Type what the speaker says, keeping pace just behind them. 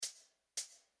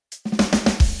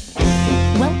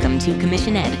to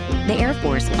Commission Ed, the Air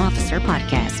Force Officer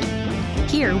Podcast.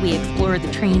 Here we explore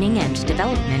the training and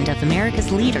development of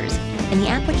America's leaders in the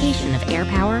application of air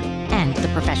power and the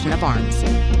profession of arms.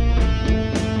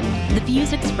 The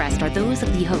views expressed are those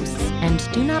of the hosts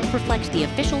and do not reflect the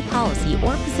official policy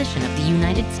or position of the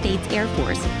United States Air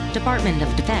Force, Department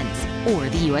of Defense, or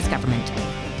the U.S. government.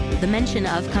 The mention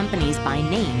of companies by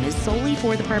name is solely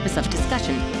for the purpose of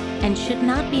discussion and should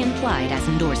not be implied as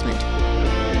endorsement.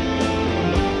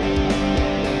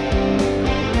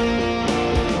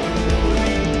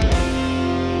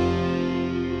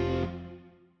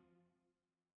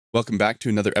 Welcome back to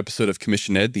another episode of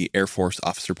Commission Ed, the Air Force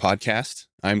Officer Podcast.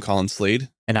 I'm Colin Slade.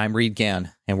 And I'm Reed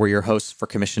Gann, and we're your hosts for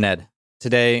Commission Ed.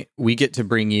 Today, we get to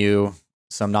bring you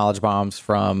some knowledge bombs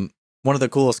from one of the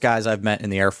coolest guys I've met in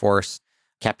the Air Force,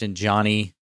 Captain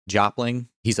Johnny Jopling.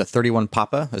 He's a 31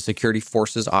 Papa, a security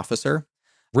forces officer.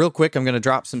 Real quick, I'm going to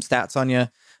drop some stats on you.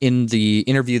 In the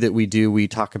interview that we do, we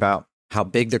talk about how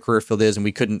big the career field is, and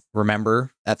we couldn't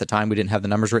remember at the time. We didn't have the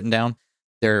numbers written down.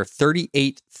 There are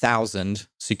 38,000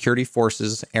 security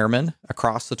forces airmen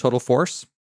across the total force,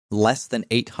 less than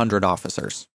 800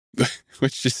 officers.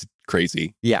 Which is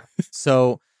crazy. Yeah.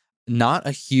 So not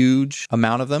a huge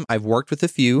amount of them. I've worked with a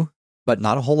few, but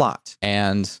not a whole lot.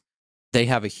 And they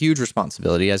have a huge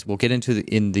responsibility, as we'll get into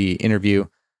in the interview.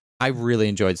 I really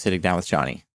enjoyed sitting down with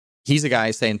Johnny. He's a guy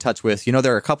I stay in touch with. You know,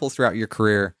 there are a couple throughout your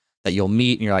career that you'll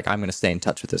meet and you're like, I'm going to stay in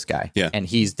touch with this guy. Yeah. And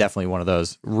he's definitely one of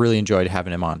those. Really enjoyed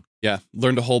having him on. Yeah.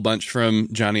 Learned a whole bunch from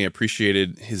Johnny.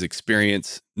 Appreciated his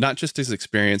experience, not just his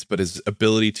experience, but his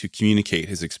ability to communicate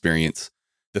his experience,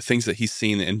 the things that he's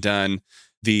seen and done,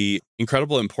 the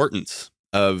incredible importance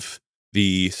of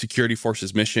the security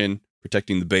forces mission,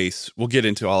 protecting the base. We'll get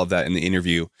into all of that in the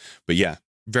interview. But yeah,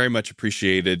 very much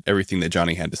appreciated everything that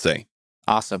Johnny had to say.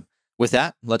 Awesome. With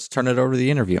that, let's turn it over to the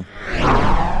interview.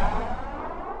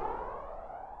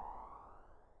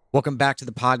 Welcome back to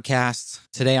the podcast.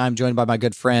 Today, I'm joined by my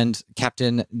good friend,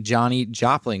 Captain Johnny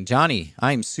Jopling. Johnny,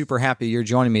 I am super happy you're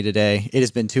joining me today. It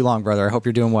has been too long, brother. I hope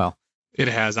you're doing well. It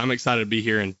has. I'm excited to be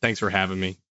here, and thanks for having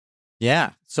me.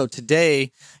 Yeah. So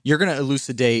today, you're going to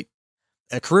elucidate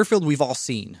a career field we've all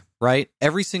seen, right?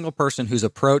 Every single person who's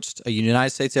approached a United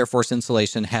States Air Force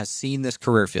installation has seen this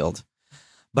career field.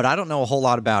 But I don't know a whole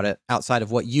lot about it outside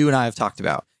of what you and I have talked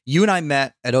about. You and I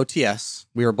met at OTS.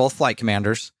 We were both flight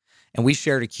commanders. And we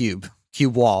shared a cube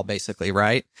wall, basically,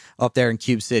 right? Up there in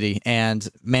Cube City. And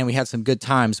man, we had some good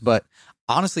times. But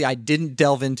honestly, I didn't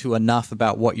delve into enough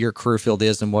about what your career field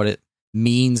is and what it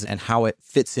means and how it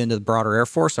fits into the broader Air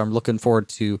Force. So I'm looking forward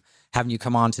to having you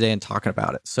come on today and talking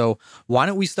about it. So why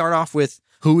don't we start off with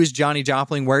who is Johnny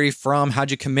Jopling? Where are you from? How'd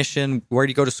you commission? Where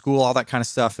do you go to school? All that kind of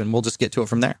stuff. And we'll just get to it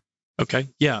from there. Okay.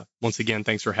 Yeah. Once again,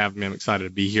 thanks for having me. I'm excited to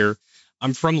be here.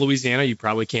 I'm from Louisiana. You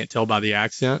probably can't tell by the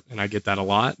accent, and I get that a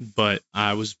lot. But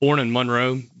I was born in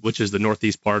Monroe, which is the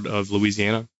northeast part of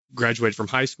Louisiana. Graduated from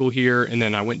high school here, and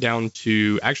then I went down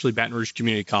to actually Baton Rouge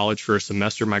Community College for a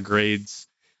semester. My grades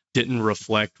didn't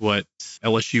reflect what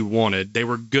LSU wanted. They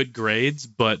were good grades,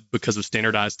 but because of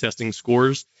standardized testing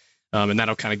scores, and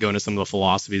that'll kind of go into some of the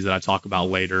philosophies that I talk about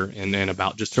later and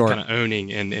about just Sure. kind of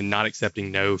owning and not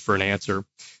accepting no for an answer.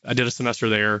 I did a semester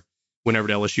there. Went over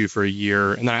to LSU for a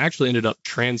year, and then I actually ended up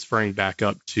transferring back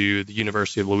up to the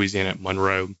University of Louisiana at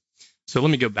Monroe. So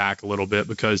let me go back a little bit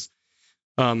because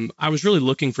I was really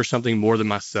looking for something more than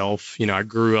myself. You know, I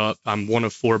grew up, I'm one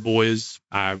of four boys.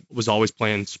 I was always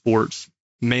playing sports,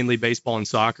 mainly baseball and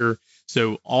soccer.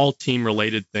 So all team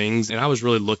related things. And I was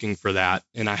really looking for that.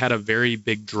 And I had a very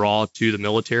big draw to the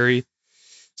military,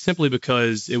 simply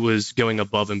because it was going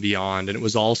above and beyond. And it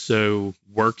was also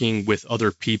working with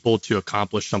other people to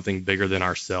accomplish something bigger than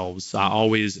ourselves. I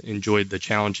always enjoyed the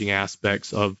challenging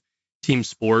aspects of team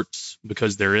sports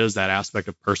because there is that aspect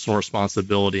of personal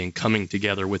responsibility and coming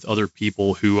together with other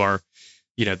people who are,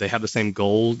 you know, they have the same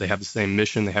goal, they have the same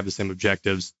mission, they have the same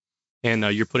objectives, and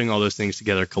you're putting all those things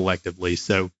together collectively.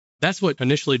 So that's what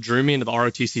initially drew me into the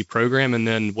ROTC program. And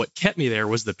then what kept me there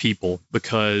was the people,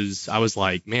 because I was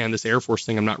like, man, this Air Force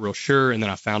thing, I'm not real sure. And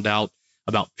then I found out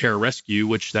about pararescue,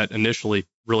 which that initially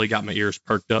really got my ears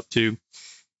perked up to.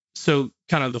 So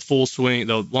kind of the full swing,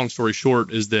 the long story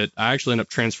short is that I actually ended up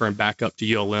transferring back up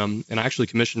to ULM, and I actually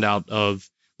commissioned out of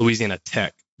Louisiana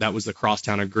Tech. That was the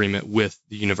crosstown agreement with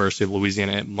the University of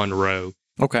Louisiana at Monroe.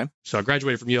 Okay. So I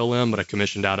graduated from ULM, but I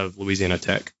commissioned out of Louisiana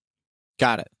Tech.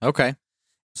 Got it. Okay.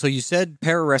 So you said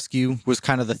pararescue was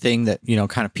kind of the thing that, you know,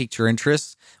 kind of piqued your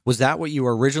interest. Was that what you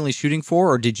were originally shooting for,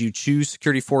 or did you choose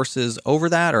security forces over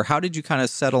that? Or how did you kind of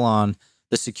settle on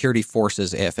the security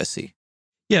forces AFSC?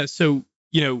 Yeah. So,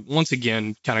 you know, once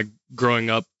again, kind of growing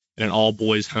up in an all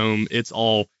boys home, it's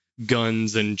all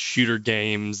guns and shooter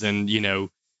games and,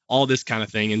 all this kind of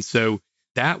thing. And so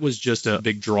that was just a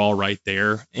big draw right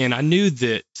there. And I knew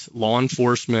that law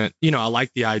enforcement, I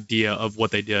liked the idea of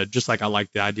what they did, just like I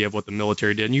liked the idea of what the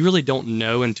military did. And you really don't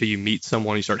know until you meet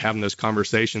someone, you start having those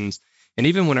conversations. And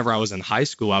even whenever I was in high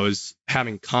school, I was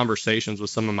having conversations with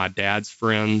some of my dad's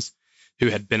friends who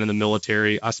had been in the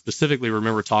military. I specifically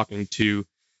remember talking to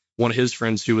one of his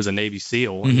friends who was a Navy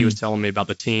SEAL, and he was telling me about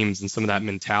the teams and some of that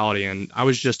mentality. And I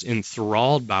was just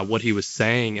enthralled by what he was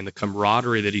saying and the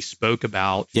camaraderie that he spoke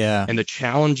about and the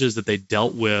challenges that they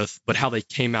dealt with, but how they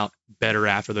came out better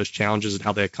after those challenges and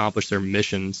how they accomplished their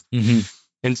missions.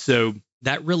 And so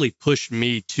that really pushed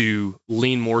me to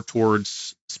lean more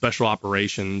towards special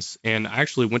operations. And I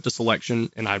actually went to selection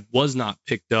and I was not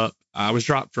picked up. I was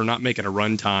dropped for not making a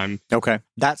run time. Okay.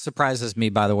 That surprises me,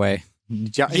 by the way.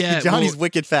 Johnny's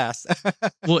wicked fast.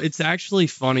 Well, it's actually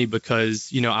funny because,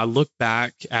 I look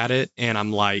back at it and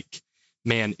I'm like,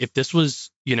 man, if this was,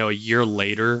 a year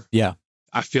later,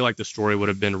 I feel like the story would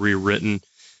have been rewritten.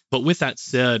 But with that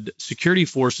said, security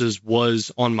forces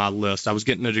was on my list. I was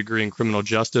getting a degree in criminal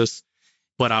justice,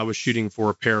 but I was shooting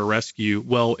for pararescue.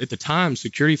 Well, at the time,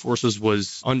 security forces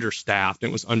was understaffed.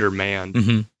 It was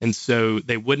undermanned. And so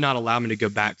they would not allow me to go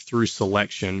back through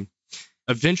selection.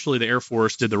 Eventually, the Air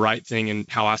Force did the right thing, and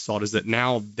how I saw it is that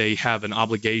now they have an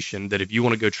obligation that if you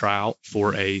want to go try out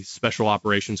for a special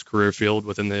operations career field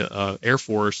within the Air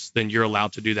Force, then you're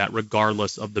allowed to do that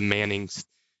regardless of the Manning's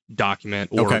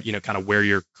document or, kind of where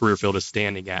your career field is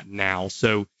standing at now.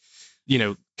 So,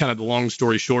 kind of the long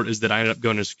story short is that I ended up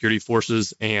going to security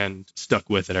forces and stuck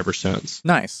with it ever since.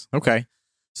 Nice. Okay.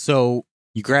 So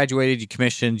you graduated, you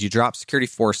commissioned, you dropped security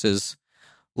forces.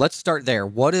 Let's start there.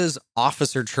 What does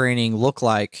officer training look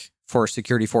like for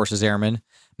security forces airmen?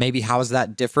 Maybe how is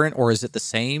that different, or is it the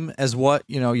same as what,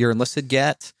 your enlisted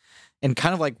get? And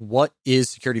kind of like, what is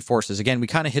security forces? Again, we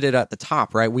kind of hit it at the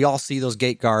top, right? We all see those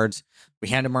gate guards. We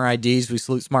hand them our IDs. We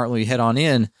salute smartly. We head on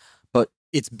in, but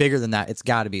it's bigger than that. It's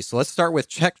got to be. So let's start with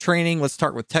tech training. Let's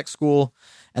start with tech school,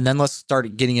 and then let's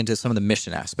start getting into some of the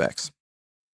mission aspects.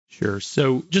 Sure.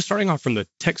 So just starting off from the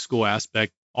tech school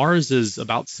aspect, ours is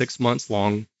about 6 months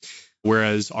long,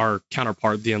 whereas our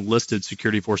counterpart, the enlisted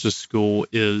security forces school,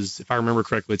 is, if I remember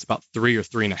correctly, it's about 3 or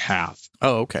 3.5.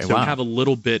 Oh, okay. So we have a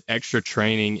little bit extra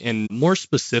training. And more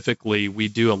specifically, we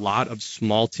do a lot of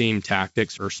small team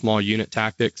tactics or small unit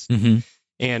tactics.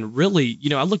 And really,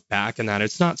 I look back on that.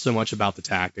 It's not so much about the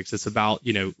tactics. It's about,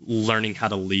 learning how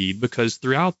to lead, because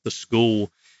throughout the school,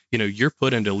 you're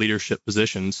put into leadership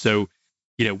positions. So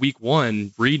week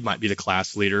 1, Reed might be the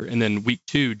class leader. And then week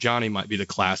 2, Johnny might be the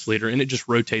class leader. And it just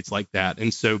rotates like that.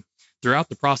 And so throughout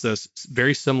the process, it's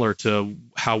very similar to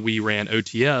how we ran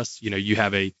OTS. You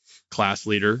have a class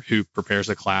leader who prepares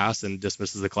a class and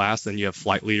dismisses the class. And you have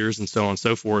flight leaders and so on and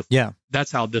so forth. Yeah.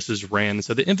 That's how this is ran.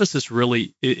 So the emphasis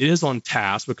really it is on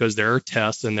task, because there are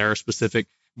tests and there are specific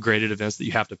graded events that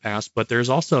you have to pass. But there's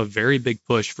also a very big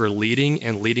push for leading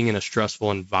and leading in a stressful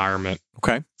environment.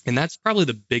 Okay. And that's probably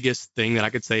the biggest thing that I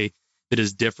could say that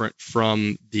is different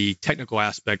from the technical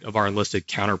aspect of our enlisted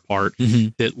counterpart,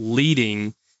 that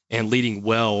leading and leading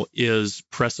well is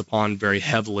pressed upon very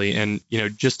heavily. And,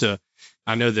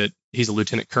 I know that he's a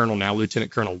lieutenant colonel now.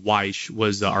 Lieutenant Colonel Weish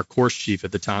was our course chief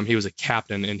at the time. He was a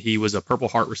captain, and he was a Purple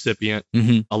Heart recipient,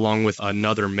 along with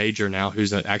another major now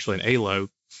who's actually an ALO.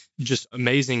 Just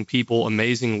amazing people,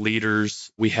 amazing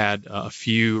leaders. We had a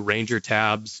few Ranger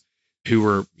tabs who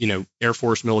were, Air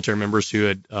Force military members who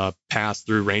had passed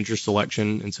through Ranger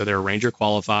selection. And so they were Ranger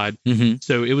qualified.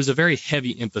 So it was a very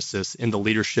heavy emphasis in the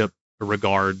leadership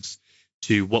regards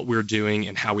to what we're doing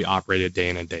and how we operated day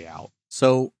in and day out.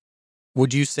 So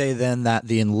would you say then that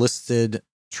the enlisted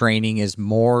training is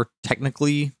more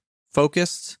technically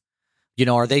focused?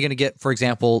 Are they going to get, for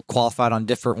example, qualified on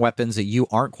different weapons that you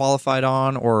aren't qualified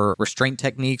on, or restraint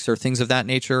techniques or things of that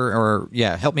nature? Or,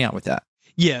 help me out with that.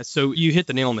 Yeah, so you hit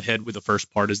the nail on the head with the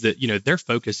first part, is that, their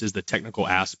focus is the technical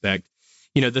aspect.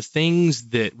 The things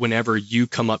that whenever you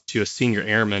come up to a senior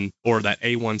airman or that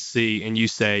A1C and you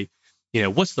say,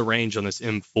 what's the range on this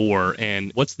M4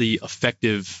 and what's the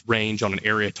effective range on an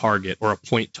area target or a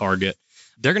point target,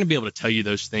 they're going to be able to tell you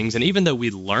those things. And even though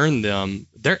we learn them,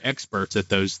 they're experts at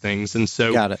those things. And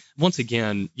so once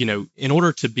again, in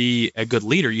order to be a good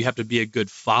leader, you have to be a good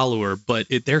follower.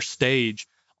 But at their stage,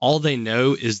 all they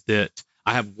know is that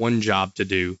I have one job to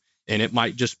do, and it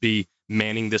might just be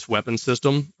manning this weapon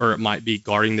system, or it might be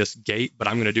guarding this gate, but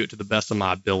I'm going to do it to the best of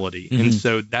my ability. And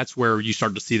so that's where you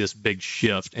start to see this big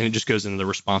shift, and it just goes into the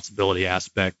responsibility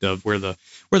aspect of where the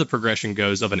progression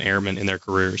goes of an airman in their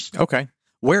careers. Okay.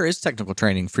 Where is technical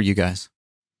training for you guys?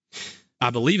 I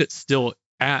believe it's still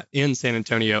in San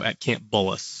Antonio at Camp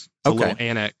Bullis. It's a little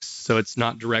annex. So it's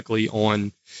not directly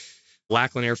on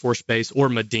Lackland Air Force Base or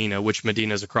Medina, which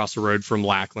Medina is across the road from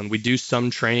Lackland. We do some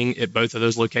training at both of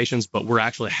those locations, but we're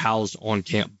actually housed on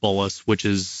Camp Bullis, which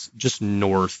is just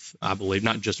north, I believe.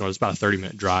 Not just north. It's about a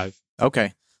 30-minute drive.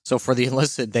 Okay. So for the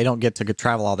enlisted, they don't get to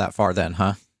travel all that far then,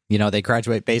 huh? They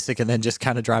graduate basic and then just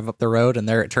kind of drive up the road and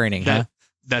they're at training, huh?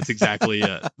 That's exactly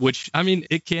it. Which, I mean,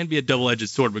 it can be a double-edged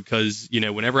sword because,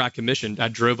 whenever I commissioned, I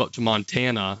drove up to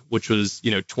Montana, which was,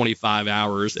 25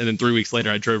 hours. And then 3 weeks later,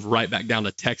 I drove right back down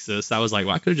to Texas. I was like,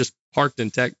 well, I could have just parked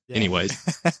in Texas. Yeah.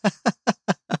 Anyways.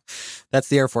 That's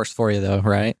the Air Force for you, though,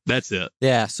 right? That's it.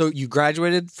 Yeah. So you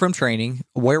graduated from training.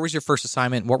 Where was your first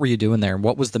assignment? What were you doing there?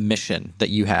 What was the mission that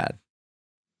you had?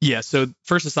 Yeah. So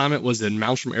first assignment was in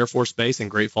Malmstrom Air Force Base in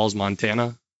Great Falls,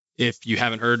 Montana. If you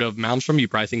haven't heard of Malmstrom, you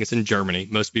probably think it's in Germany.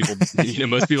 Most people,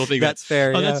 think that's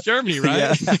fair. Oh, that's Germany,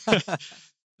 right? Yeah.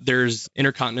 There's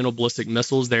intercontinental ballistic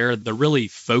missiles there. The really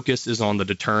focus is on the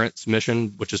deterrence mission,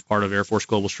 which is part of Air Force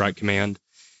Global Strike Command.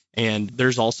 And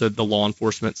there's also the law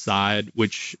enforcement side,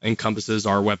 which encompasses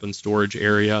our weapons storage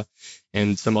area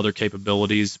and some other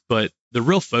capabilities. But the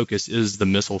real focus is the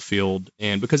missile field.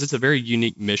 And because it's a very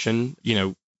unique mission,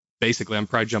 basically, I'm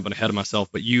probably jumping ahead of myself,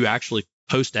 but you actually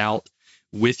post out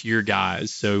with your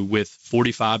guys. So with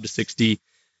 45 to 60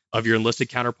 of your enlisted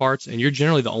counterparts, and you're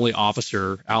generally the only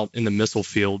officer out in the missile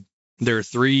field. There are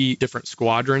 3 different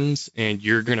squadrons, and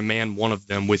you're going to man one of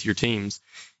them with your teams.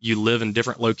 You live in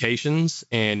different locations,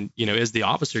 and, as the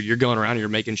officer, you're going around and you're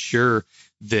making sure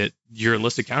that your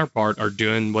enlisted counterpart are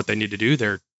doing what they need to do.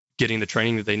 They're getting the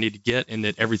training that they need to get, and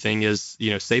that everything is,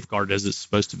 safeguarded as it's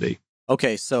supposed to be.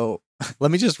 Okay, so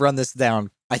let me just run this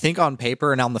down. I think on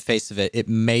paper and on the face of it, it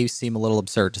may seem a little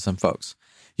absurd to some folks.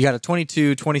 You got a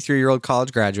 22, 23-year-old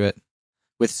college graduate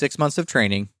with 6 months of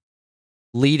training,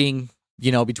 leading,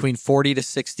 between 40 to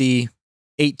 60,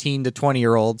 18 to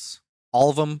 20-year-olds, all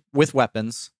of them with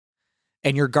weapons,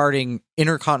 and you're guarding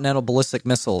intercontinental ballistic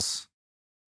missiles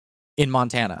in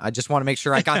Montana. I just want to make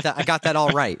sure I got that all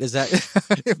right. Is that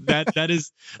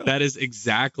that is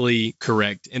exactly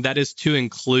correct. And that is to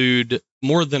include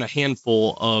more than a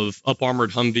handful of up-armored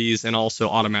Humvees and also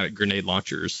automatic grenade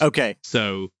launchers. Okay.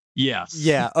 So, yes.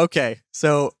 Yeah, okay.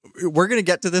 So we're going to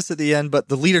get to this at the end, but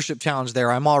the leadership challenge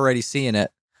there, I'm already seeing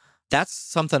it. That's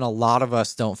something a lot of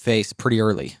us don't face pretty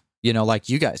early, like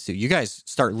you guys do. You guys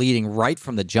start leading right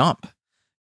from the jump.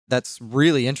 That's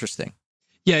really interesting.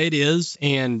 Yeah, it is.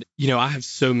 And, I have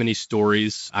so many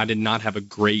stories. I did not have a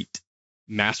great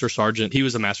master sergeant. He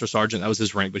was a master sergeant. That was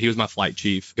his rank, but he was my flight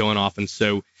chief going off. And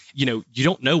so, you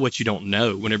don't know what you don't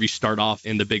know whenever you start off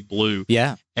in the big blue.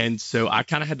 Yeah. And so I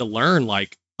kind of had to learn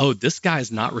oh, this guy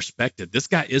is not respected. This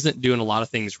guy isn't doing a lot of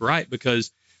things right because,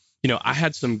 I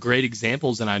had some great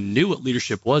examples and I knew what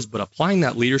leadership was, but applying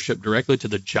that leadership directly to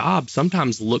the job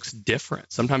sometimes looks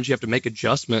different. Sometimes you have to make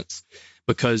adjustments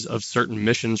because of certain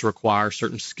missions require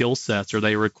certain skill sets, or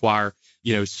they require,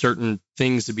 certain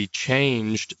things to be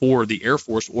changed for the Air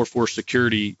Force or for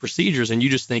security procedures. And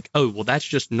you just think, oh, well, that's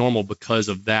just normal because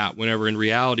of that, whenever in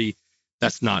reality,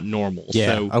 that's not normal.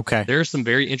 Yeah, so okay. There are some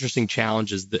very interesting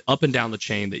challenges that up and down the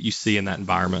chain that you see in that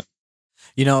environment.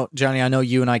 Johnny, I know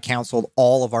you and I counseled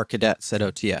all of our cadets at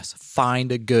OTS.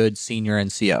 Find a good senior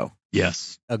NCO.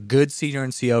 Yes. A good senior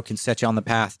NCO can set you on the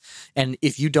path. And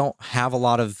if you don't have a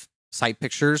lot of sight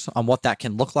pictures on what that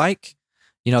can look like,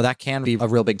 that can be a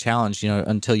real big challenge,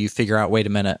 until you figure out, wait a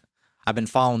minute, I've been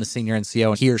following the senior NCO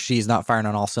and he or she's not firing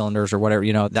on all cylinders or whatever,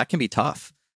 that can be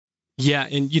tough. Yeah.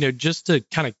 And, just to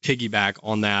kind of piggyback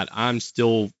on that, I'm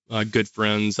still good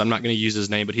friends. I'm not going to use his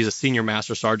name, but he's a senior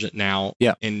master sergeant now.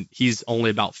 Yeah. And he's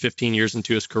only about 15 years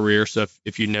into his career. So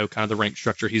if you know kind of the rank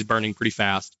structure, he's burning pretty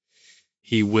fast.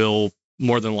 He will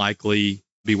more than likely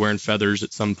be wearing feathers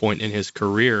at some point in his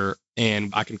career.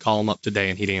 And I can call him up today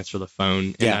and he'd answer the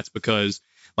phone. And that's because,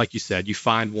 like you said, you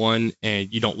find one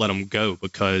and you don't let them go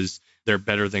because they're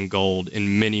better than gold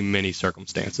in many, many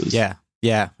circumstances. Yeah.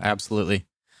 Yeah, absolutely.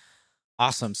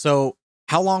 Awesome. So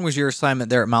how long was your assignment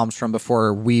there at Malmstrom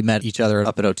before we met each other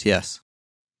up at OTS?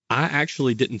 I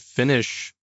actually didn't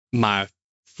finish my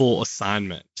full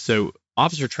assignment. So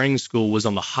officer training school was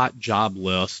on the hot job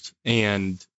list.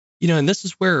 And, and this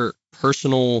is where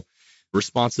personal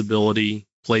responsibility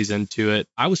plays into it.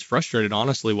 I was frustrated,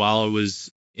 honestly, while I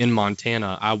was in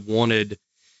Montana. I wanted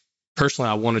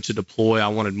to deploy. I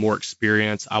wanted more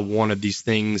experience. I wanted these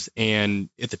things. And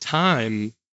at the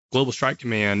time, Global Strike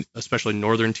Command, especially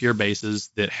northern tier bases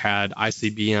that had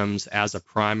ICBMs as a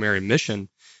primary mission,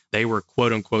 they were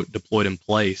quote unquote deployed in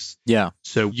place. Yeah.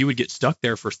 So you would get stuck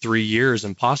there for 3 years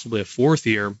and possibly a fourth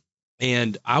year.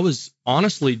 And I was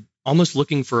honestly almost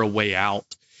looking for a way out.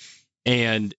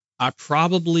 And I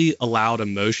probably allowed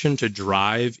emotion to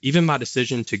drive even my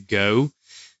decision to go.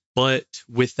 But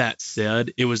with that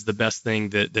said, it was the best thing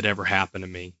that ever happened to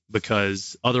me,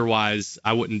 because otherwise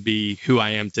I wouldn't be who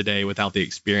I am today without the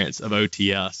experience of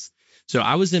OTS. So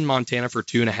I was in Montana for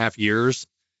 2.5 years.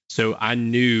 So I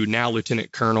knew now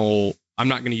Lieutenant Colonel, I'm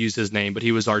not going to use his name, but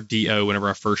he was our DO whenever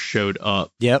I first showed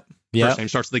up. Yep. First name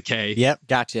starts with a K. Yep.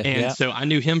 Gotcha. And so I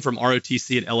knew him from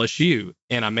ROTC at LSU.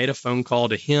 And I made a phone call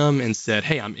to him and said,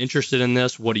 hey, I'm interested in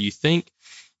this. What do you think?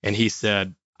 And he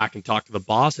said, I can talk to the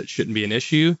boss. It shouldn't be an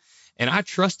issue. And I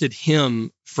trusted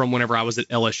him from whenever I was at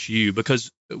LSU, because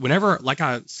whenever, like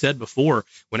I said before,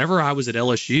 whenever I was at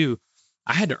LSU,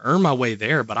 I had to earn my way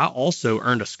there, but I also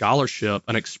earned a scholarship,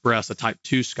 an Express, a Type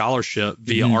 2 scholarship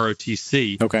via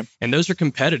ROTC. Okay. And those are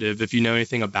competitive if you know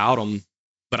anything about them.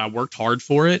 But I worked hard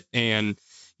for it, and,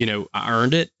 you know, I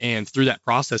earned it. And through that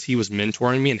process, he was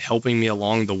mentoring me and helping me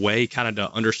along the way, kind of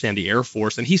to understand the Air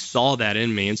Force. And he saw that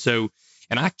in me.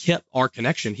 And I kept our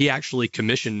connection. He actually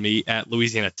commissioned me at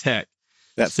Louisiana Tech.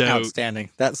 That's outstanding.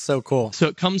 That's so cool. So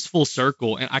it comes full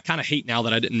circle. And I kind of hate now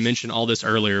that I didn't mention all this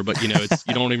earlier, but, you know, it's,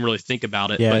 you don't even really think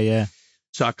about it. Yeah.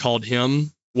 So I called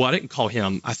him. Well, I didn't call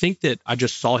him. I think that I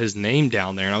just saw his name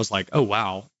down there and I was like, oh,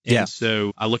 wow. And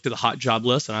so I looked at the hot job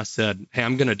list and I said, hey,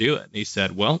 I'm going to do it. And he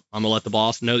said, well, I'm going to let the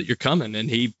boss know that you're coming. And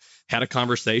he had a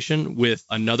conversation with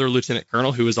another lieutenant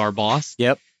colonel who is our boss.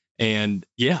 Yep. And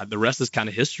yeah, the rest is kind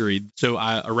of history. So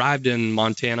I arrived in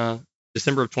Montana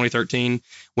December of 2013,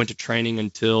 went to training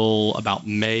until about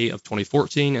May of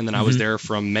 2014. And then I was there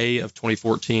from May of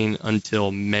 2014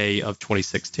 until May of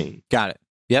 2016. Got it.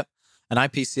 Yep. And I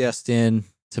PCS'd in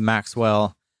to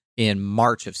Maxwell in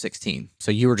March of 16.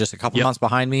 So you were just a couple months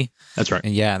behind me. That's right.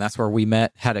 And yeah, and that's where we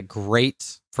met. Had a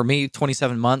great, for me,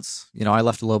 27 months. You know, I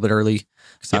left a little bit early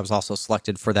because I was also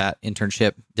selected for that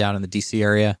internship down in the DC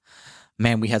area.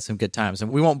 Man, we had some good times.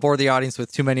 And we won't bore the audience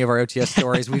with too many of our OTS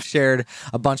stories. We've shared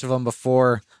a bunch of them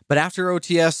before. But after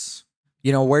OTS,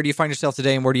 you know, where do you find yourself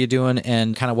today and what are you doing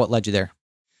and kind of what led you there?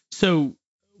 So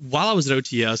while I was at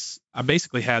OTS, I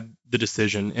basically had the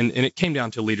decision, and it came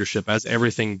down to leadership, as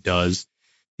everything does.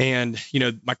 And, you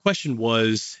know, my question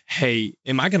was, hey,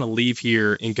 am I going to leave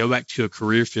here and go back to a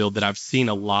career field that I've seen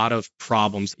a lot of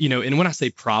problems? You know, and when I say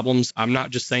problems, I'm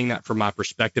not just saying that from my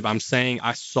perspective. I'm saying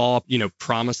I saw, you know,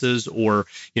 promises or,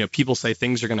 you know, people say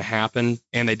things are going to happen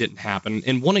and they didn't happen.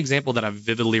 And one example that I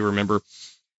vividly remember,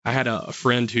 I had a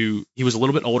friend who, he was a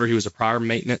little bit older. He was a prior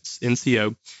maintenance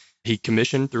NCO. He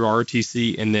commissioned through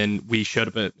ROTC, and then we showed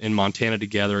up in Montana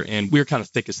together, and we were kind of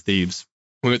thick as thieves.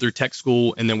 We went through tech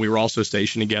school, and then we were also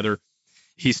stationed together.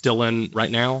 He's still in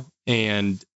right now.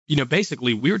 And, you know,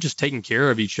 basically, we were just taking care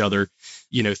of each other,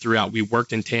 you know, throughout. We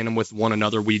worked in tandem with one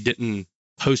another. We didn't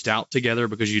post out together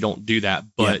because you don't do that.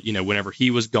 But, you know, whenever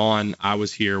he was gone, I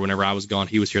was here. Whenever I was gone,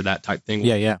 he was here, that type thing.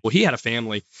 Yeah. Well, he had a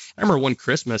family. I remember one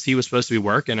Christmas, he was supposed to be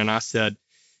working, and I said,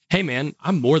 hey, man,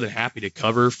 I'm more than happy to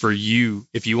cover for you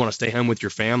if you want to stay home with your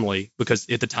family. Because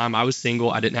at the time I was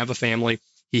single, I didn't have a family.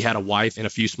 He had a wife and a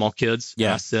few small kids. Yeah.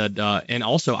 And I said, and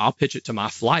also I'll pitch it to my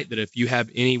flight that if you have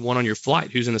anyone on your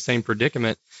flight who's in the same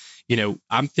predicament, you know,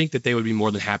 I think that they would be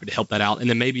more than happy to help that out. And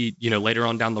then maybe, you know, later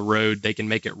on down the road, they can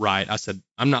make it right. I said,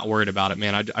 I'm not worried about it,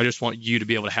 man. I just want you to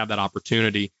be able to have that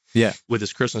opportunity with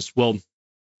this Christmas. Well,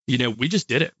 you know, we just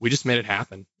did it. We just made it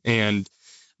happen. And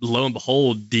lo and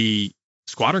behold, the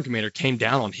squadron commander came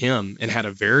down on him and had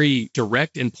a very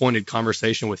direct and pointed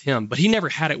conversation with him, but he never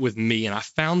had it with me. And I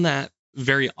found that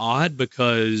very odd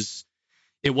because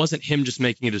it wasn't him just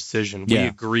making a decision. We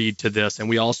agreed to this, and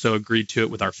we also agreed to it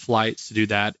with our flights to do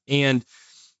that. And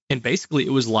basically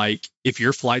it was like, if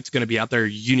your flight's going to be out there,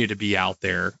 you need to be out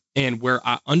there. And where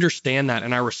I understand that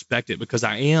and I respect it, because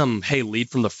I am, hey, lead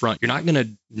from the front. You're not going to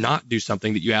not do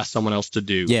something that you ask someone else to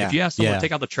do. Yeah. If you ask someone to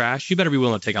take out the trash, you better be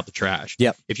willing to take out the trash.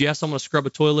 Yep. If you ask someone to scrub a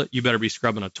toilet, you better be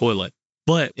scrubbing a toilet.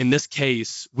 But in this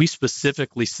case, we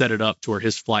specifically set it up to where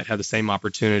his flight had the same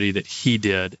opportunity that he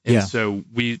did. And so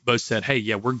we both said, hey,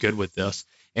 yeah, we're good with this.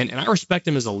 And I respect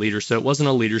him as a leader. So it wasn't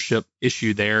a leadership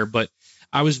issue there, but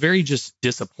I was very just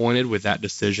disappointed with that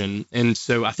decision. And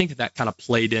so I think that kind of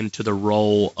played into the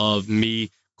role of me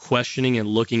questioning and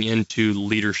looking into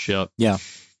leadership. Yeah.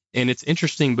 And it's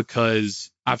interesting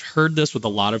because I've heard this with a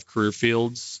lot of career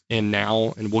fields, and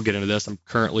now, and we'll get into this, I'm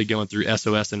currently going through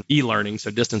SOS and e-learning,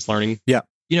 so distance learning. Yeah.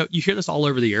 You know, you hear this all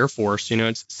over the Air Force. You know,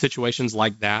 it's situations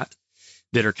like that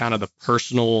are kind of the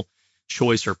personal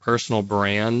choice or personal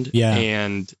brand. Yeah.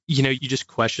 And, you just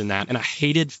question that. And I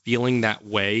hated feeling that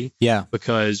way. Yeah.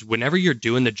 Because whenever you're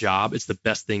doing the job, it's the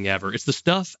best thing ever. It's the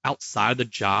stuff outside the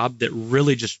job that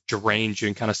really just drains you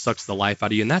and kind of sucks the life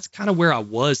out of you. And that's kind of where I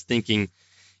was thinking,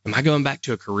 am I going back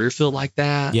to a career field like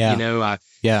that? Yeah.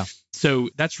 Yeah. So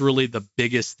that's really the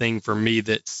biggest thing for me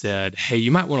that said, hey, you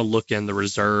might want to look in the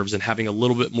reserves and having a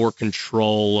little bit more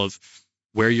control of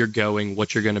where you're going,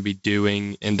 what you're going to be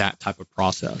doing in that type of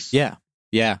process. Yeah.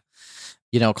 Yeah.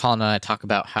 Colin and I talk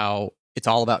about how it's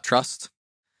all about trust.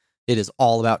 It is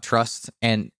all about trust.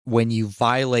 And when you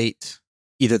violate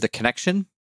either the connection,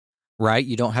 right?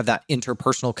 You don't have that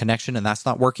interpersonal connection and that's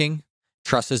not working.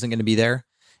 Trust isn't going to be there.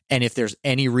 And if there's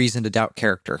any reason to doubt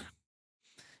character,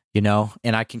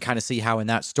 and I can kind of see how in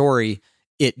that story,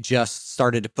 it just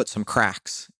started to put some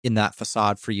cracks in that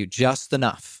facade for you, just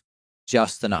enough.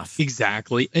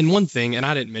 Exactly. And one thing, and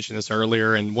I didn't mention this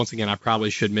earlier, and once again, I probably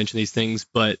should mention these things,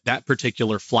 but that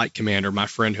particular flight commander, my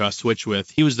friend who I switched with,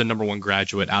 he was the #1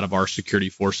 graduate out of our security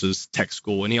forces tech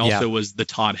school. And he also was the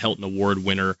Todd Helton Award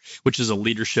winner, which is a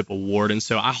leadership award. And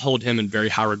so I hold him in very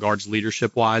high regards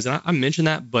leadership wise. And I mention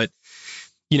that, but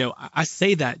I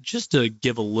say that just to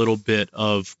give a little bit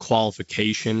of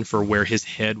qualification for where his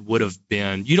head would have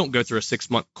been. You don't go through a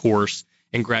 6-month course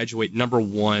and graduate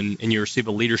 #1 and you receive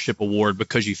a leadership award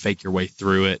because you fake your way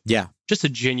through it. Yeah. Just a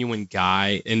genuine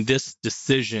guy. And this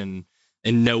decision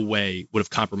in no way would have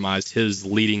compromised his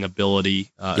leading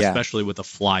ability, especially with a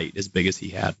flight as big as he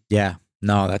had. Yeah.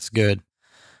 No, that's good.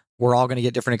 We're all going to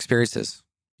get different experiences.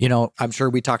 I'm sure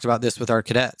we talked about this with our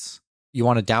cadets. You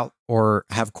want to doubt or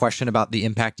have question about the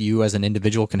impact you as an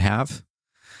individual can have,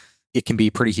 it can be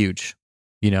pretty huge.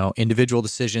 Individual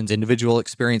decisions, individual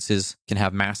experiences can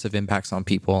have massive impacts on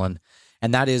people.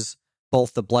 And that is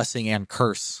both the blessing and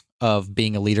curse of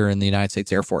being a leader in the United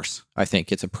States Air Force. I think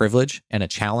it's a privilege and a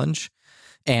challenge.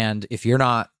 And if you're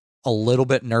not a little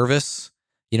bit nervous,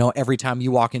 every time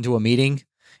you walk into a meeting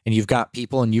and you've got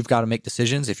people and you've got to make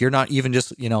decisions, if you're not even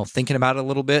just, thinking about it a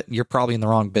little bit, you're probably in the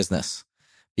wrong business.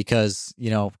 Because,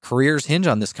 careers hinge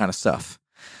on this kind of stuff.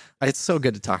 It's so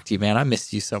good to talk to you, man. I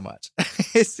missed you so much.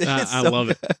 I love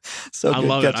it. So I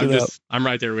love it. I'm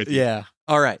right there with you. Yeah.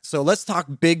 All right. So let's talk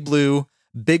Big Blue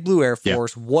Air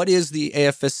Force. Yeah. What is the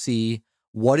AFSC?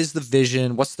 What is the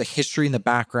vision? What's the history and the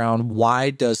background? Why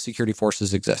does security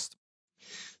forces exist?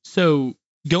 So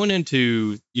going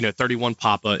into, 31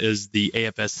 Papa is the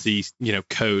AFSC,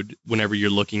 code whenever you're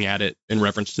looking at it in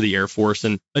reference to the Air Force.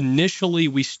 And initially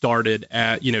we started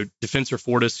at, Defensor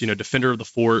Fortis, defender of the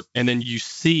fort. And then you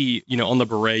see, on the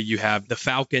beret, you have the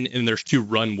Falcon and there's 2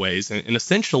 runways. And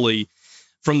essentially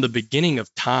from the beginning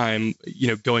of time,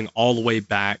 going all the way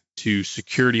back to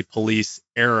security police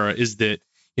era is that,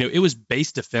 it was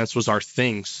base defense was our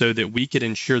thing so that we could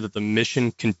ensure that the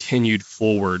mission continued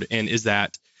forward. And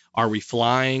are we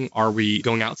flying? Are we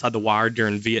going outside the wire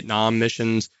during Vietnam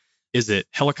missions? Is it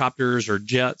helicopters or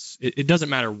jets? It doesn't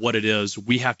matter what it is.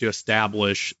 We have to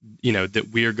establish, that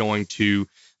we are going to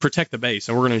protect the base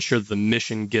and we're going to ensure that the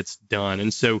mission gets done.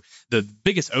 And so the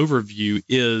biggest overview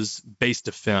is base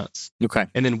defense. Okay.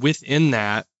 And then within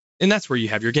that, and that's where you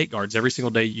have your gate guards. Every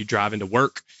single day you drive into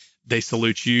work, they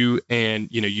salute you and,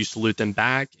 you salute them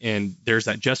back. And there's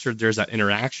that gesture, there's that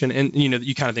interaction. And,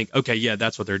 you kind of think, okay, yeah,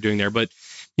 that's what they're doing there. But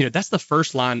that's the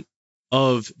first line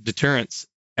of deterrence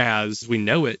as we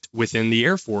know it within the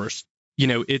Air Force.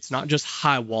 It's not just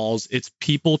high walls, it's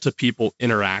people to people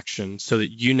interaction so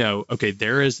that, okay,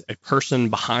 there is a person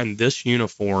behind this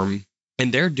uniform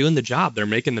and they're doing the job. They're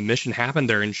making the mission happen.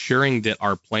 They're ensuring that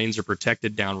our planes are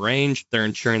protected downrange. They're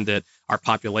ensuring that our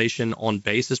population on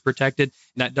base is protected.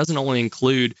 And that doesn't only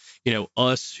include,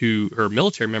 us who are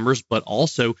military members, but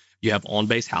also you have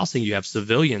on-base housing, you have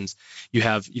civilians, you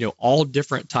have, all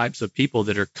different types of people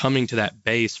that are coming to that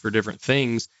base for different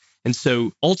things. And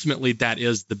so ultimately that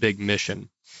is the big mission.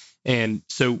 And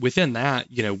so within that,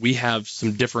 we have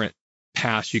some different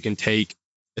paths you can take,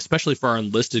 especially for our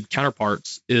enlisted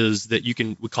counterparts, is that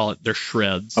we call it their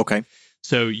shreds. Okay.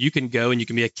 So you can go and you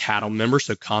can be a cattle member,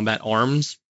 so combat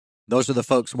arms. Those are the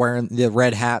folks wearing the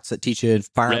red hats that teach you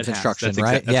firearms instruction,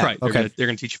 right? That's right. Okay. They're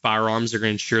going to teach you firearms. They're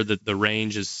going to ensure that the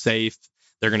range is safe.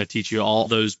 They're going to teach you all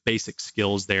those basic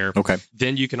skills there. Okay.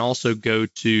 Then you can also go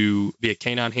to be a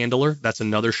canine handler. That's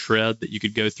another shred that you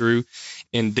could go through.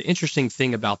 And the interesting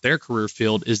thing about their career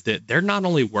field is that they're not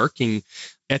only working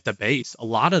at the base. A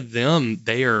lot of them,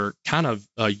 they are kind of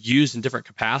used in different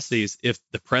capacities. If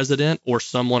the president or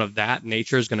someone of that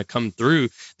nature is going to come through,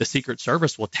 the Secret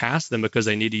Service will task them because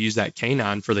they need to use that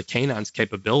canine for the canine's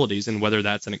capabilities. And whether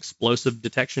that's an explosive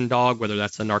detection dog, whether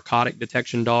that's a narcotic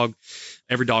detection dog,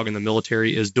 every dog in the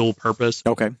military is dual purpose.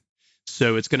 Okay.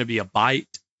 So it's going to be a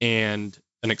bite and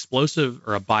an explosive,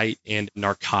 or a bite and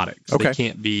narcotics. Okay. They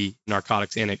can't be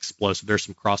narcotics and explosive. There's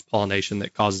some cross-pollination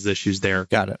that causes issues there.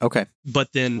 Got it. Okay.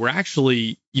 But then we're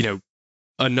actually,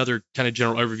 another kind of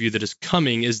general overview that is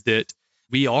coming is that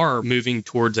we are moving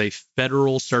towards a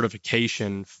federal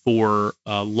certification for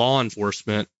law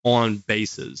enforcement on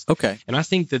bases. Okay. And I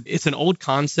think that it's an old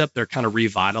concept they're kind of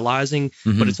revitalizing,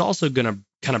 but it's also going to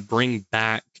kind of bring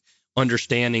back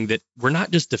understanding that we're not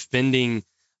just defending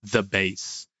the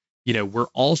base. We're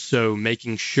also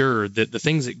making sure that the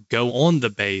things that go on the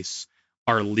base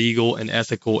are legal and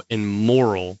ethical and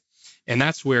moral. And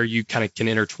that's where you kind of can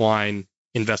intertwine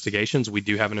investigations. We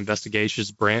do have an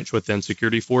investigations branch within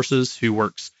security forces who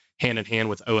works hand in hand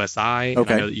with OSI.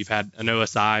 Okay. I know that you've had an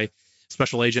OSI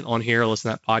special agent on here,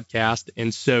 listen to that podcast.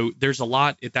 And so there's a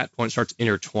lot at that point starts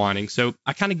intertwining. So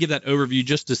I kind of give that overview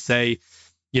just to say,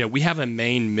 we have a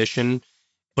main mission,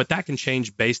 but that can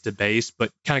change base to base.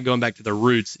 But kind of going back to the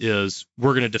roots is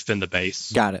we're going to defend the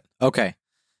base. Got it. Okay.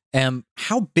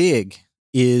 How big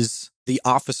is the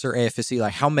officer AFSC?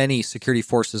 Like, how many security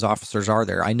forces officers are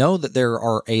there? I know that there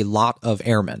are a lot of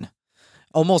airmen.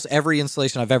 Almost every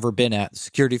installation I've ever been at,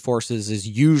 security forces is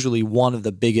usually one of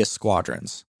the biggest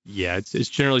squadrons. Yeah, it's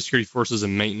generally security forces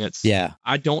and maintenance. Yeah.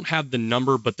 I don't have the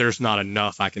number, but there's not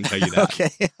enough. I can tell you that.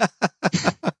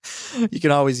 Okay. You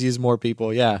can always use more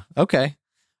people. Yeah. Okay.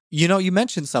 You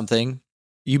mentioned something.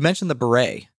 You mentioned the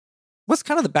beret. What's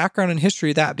kind of the background and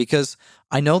history of that? Because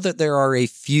I know that there are a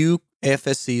few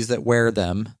AFSCs that wear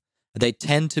them. They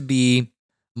tend to be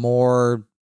more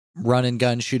run and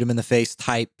gun, shoot them in the face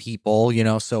type people,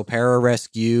 so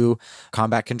pararescue,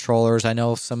 combat controllers. I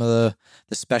know some of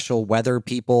the special weather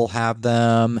people have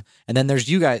them. And then there's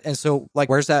you guys. And so,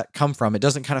 where's that come from? It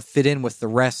doesn't kind of fit in with the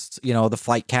rest, the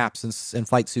flight caps and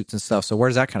flight suits and stuff. So where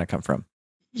does that kind of come from?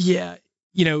 Yeah.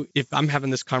 If I'm having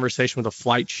this conversation with a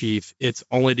flight chief, it's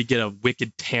only to get a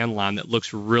wicked tan line that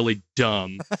looks really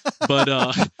dumb. But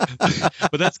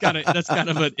but that's kind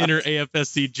of an inner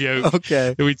AFSC joke.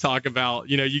 Okay. That we talk about.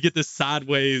 You get this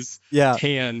sideways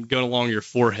tan going along your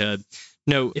forehead.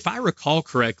 No, if I recall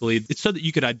correctly, it's so that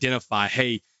you could identify,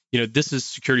 hey, this is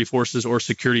security forces or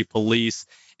security police.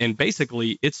 And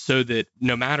basically, it's so that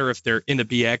no matter if they're in the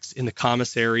BX, in the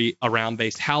commissary, around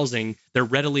base housing, they're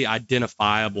readily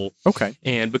identifiable. Okay.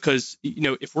 And because,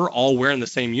 if we're all wearing the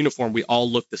same uniform, we all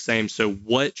look the same. So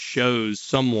what shows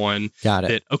someone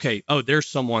that, okay, there's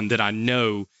someone that I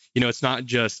know, it's not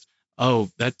just,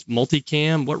 that's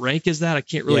multicam. What rank is that? I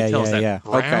can't really tell. Is that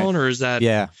brown or is that?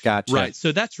 Yeah, gotcha. Right.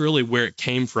 So that's really where it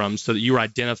came from, so that you're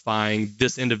identifying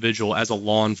this individual as a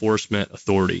law enforcement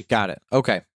authority. Got it.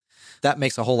 Okay. That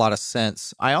makes a whole lot of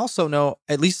sense. I also know,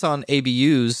 at least on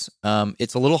ABUs,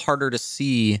 it's a little harder to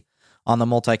see on the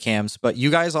multicams, but you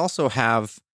guys also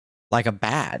have a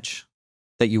badge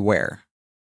that you wear,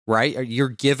 right? You're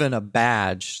given a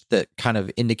badge that kind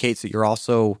of indicates that you're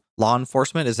also law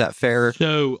enforcement. Is that fair?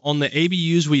 So on the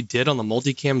ABUs we did on the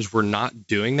multicams, we're not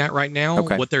doing that right now.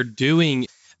 Okay. What they're doing,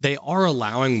 they are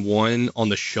allowing one on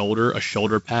the shoulder, a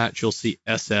shoulder patch. You'll see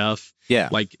SF. Yeah.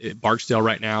 Like at Barksdale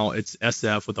right now, it's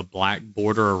SF with a black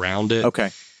border around it.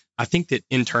 Okay. I think that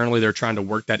internally they're trying to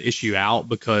work that issue out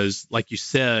because, like you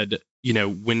said,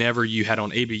 whenever you had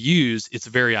on ABUs, it's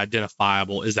very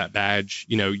identifiable. Is that badge?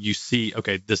 You see,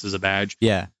 okay, this is a badge.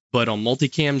 Yeah. But on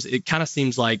multicams, it kind of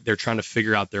seems like they're trying to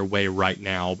figure out their way right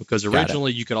now, because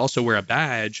originally you could also wear a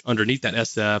badge underneath that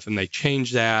SF, and they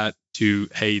changed that to,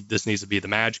 hey, this needs to be the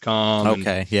MAGCOM.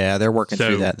 Okay. Yeah, they're working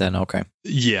through that then. Okay.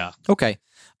 Yeah. Okay.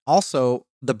 Also,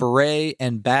 the beret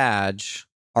and badge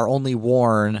are only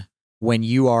worn when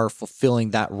you are fulfilling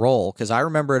that role. Because I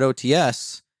remember at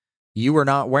OTS, you were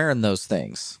not wearing those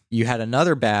things. You had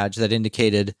another badge that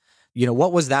indicated,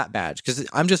 what was that badge? Because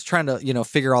I'm just trying to,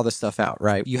 figure all this stuff out,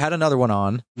 right? You had another one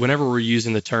on. Whenever we're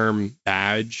using the term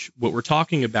badge, what we're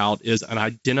talking about is an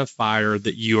identifier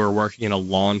that you are working in a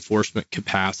law enforcement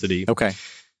capacity. Okay.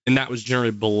 And that was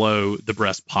generally below the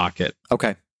breast pocket.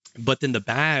 Okay. But then the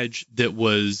badge that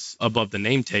was above the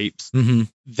name tapes,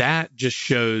 that just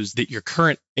shows that your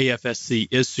current AFSC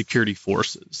is security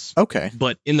forces. Okay.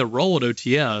 But in the role at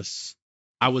OTS,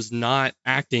 I was not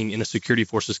acting in a security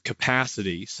forces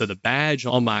capacity. So the badge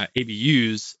on my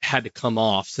ABUs had to come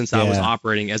off since I was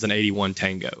operating as an 81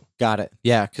 Tango. Got it.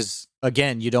 Yeah, because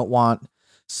again, you don't want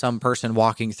some person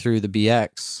walking through the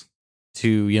BX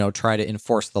to, try to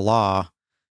enforce the law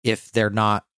if they're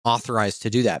not authorized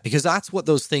to do that, because that's what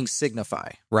those things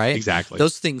signify, right? Exactly.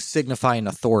 Those things signify an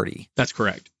authority. That's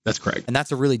correct. That's correct. And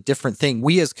that's a really different thing.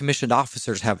 We as commissioned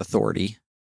officers have authority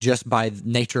just by the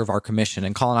nature of our commission.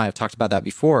 And Colin and I have talked about that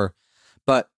before.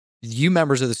 But you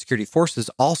members of the security forces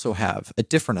also have a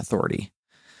different authority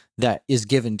that is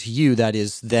given to you that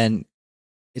is then,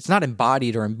 it's not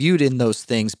embodied or imbued in those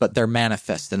things, but they're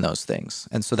manifest in those things.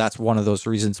 And so that's one of those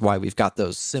reasons why we've got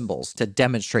those symbols to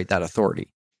demonstrate that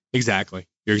authority. Exactly.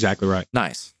 You're exactly right.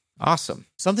 Nice. Awesome.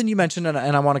 Something you mentioned, and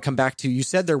I want to come back to, you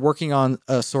said they're working on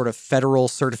a sort of federal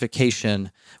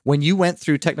certification. When you went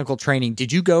through technical training,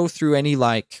 did you go through any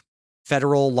like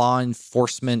federal law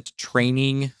enforcement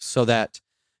training so that,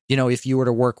 you know, if you were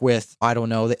to work with, I don't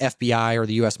know, the FBI or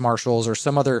the U.S. Marshals or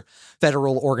some other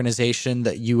federal organization,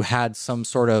 that you had some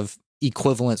sort of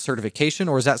equivalent certification?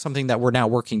 Or is that something that we're now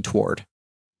working toward?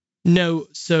 No.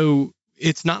 So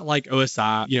it's not like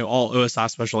OSI, you know, all OSI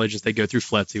special agents, they go through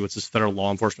FLETC, which is Federal Law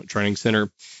Enforcement Training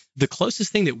Center. The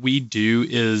closest thing that we do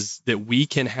is that we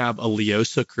can have a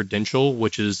LEOSA credential,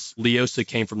 which is, LEOSA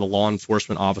came from the Law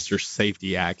Enforcement Officer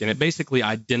Safety Act. And it basically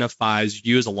identifies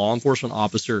you as a law enforcement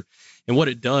officer. And what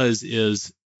it does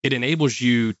is it enables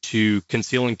you to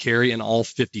conceal and carry in all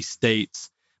 50 states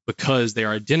because they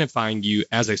are identifying you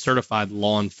as a certified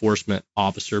law enforcement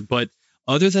officer. But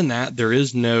other than that, there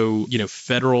is no, you know,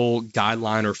 federal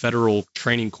guideline or federal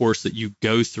training course that you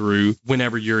go through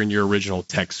whenever you're in your original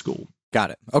tech school.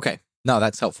 Got it. Okay. No,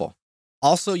 that's helpful.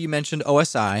 Also, you mentioned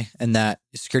OSI and that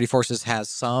security forces has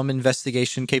some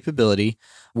investigation capability.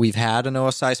 We've had an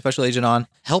OSI special agent on.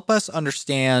 Help us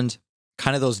understand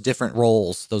kind of those different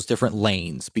roles, those different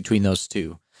lanes between those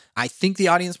two. I think the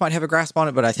audience might have a grasp on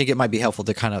it, but I think it might be helpful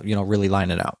to kind of, you know, really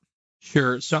line it out.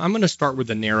 Sure. So I'm going to start with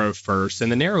the narrow first.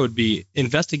 And the narrow would be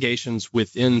investigations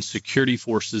within security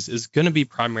forces is going to be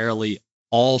primarily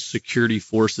all security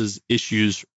forces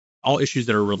issues, all issues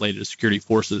that are related to security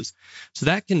forces. So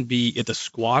that can be at the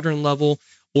squadron level,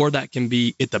 or that can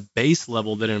be at the base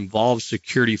level that involves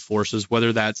security forces,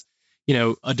 whether that's, you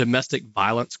know, a domestic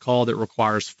violence call that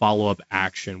requires follow-up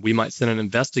action. We might send an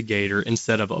investigator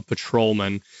instead of a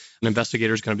patrolman. An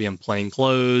investigator is going to be in plain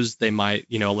clothes. They might,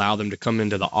 you know, allow them to come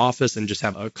into the office and just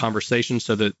have a conversation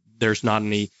so that there's not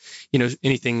any, you know,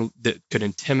 anything that could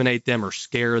intimidate them or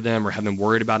scare them or have them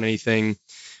worried about anything.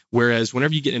 Whereas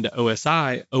whenever you get into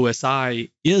OSI, OSI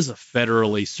is a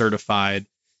federally certified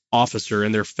officer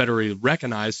and they're federally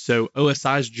recognized. So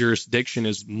OSI's jurisdiction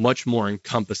is much more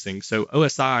encompassing. So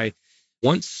OSI,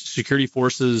 once security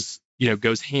forces, you know,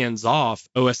 goes hands off,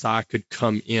 OSI could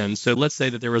come in. So let's say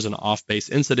that there was an off-base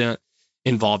incident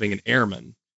involving an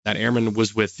airman. That airman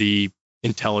was with the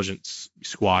intelligence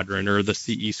squadron or the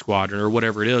CE squadron or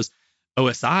whatever it is.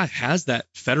 OSI has that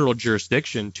federal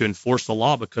jurisdiction to enforce the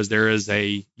law because there is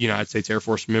a United States Air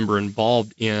Force member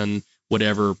involved in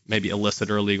whatever maybe illicit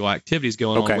or illegal activities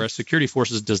going on, whereas security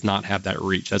forces does not have that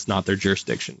reach. That's not their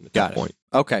jurisdiction at that point.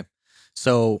 Okay.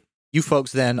 So you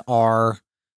folks then are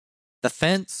the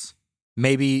fence,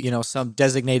 maybe, you know, some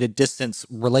designated distance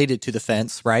related to the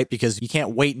fence, right? Because you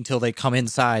can't wait until they come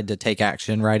inside to take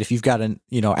action, right? If you've got an,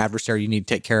 you know, adversary you need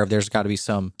to take care of, there's got to be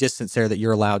some distance there that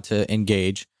you're allowed to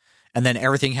engage. And then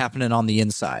everything happening on the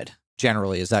inside,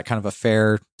 generally. Is that kind of a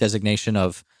fair designation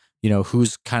of, you know,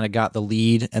 who's kind of got the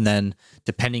lead? And then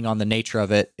depending on the nature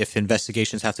of it, if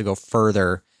investigations have to go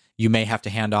further, you may have to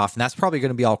hand off. And that's probably going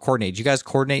to be all coordinated. You guys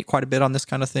coordinate quite a bit on this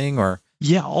kind of thing, or?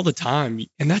 Yeah, all the time.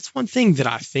 And that's one thing that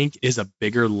I think is a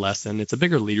bigger lesson. It's a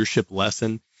bigger leadership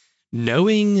lesson.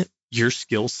 Knowing your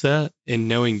skill set and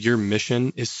knowing your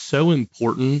mission is so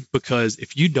important, because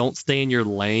if you don't stay in your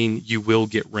lane, you will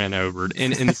get ran over.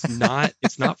 And it's not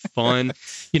fun.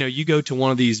 You know, you go to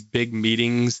one of these big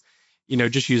meetings, you know,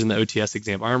 just using the OTS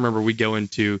example. I remember we go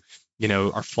into, you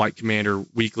know, our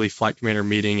weekly flight commander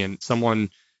meeting, and someone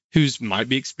who's might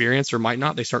be experienced or might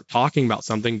not, they start talking about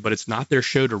something, but it's not their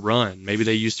show to run. Maybe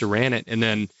they used to ran it. And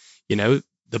then, you know,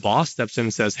 the boss steps in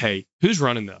and says, "Hey, who's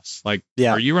running this? Like,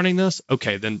 are you running this?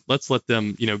 Okay, then let's let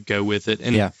them, you know, go with it."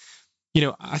 And, you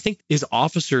know, I think as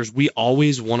officers, we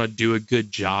always want to do a good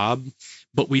job,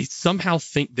 but we somehow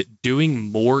think that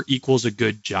doing more equals a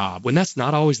good job, when that's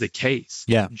not always the case.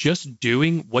 Yeah. Just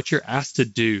doing what you're asked to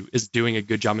do is doing a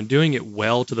good job, and doing it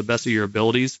well to the best of your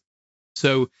abilities.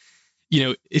 So, you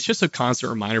know, it's just a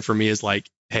constant reminder for me is like,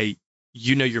 hey,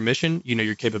 you know your mission, you know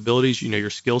your capabilities, you know your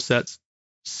skill sets,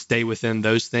 stay within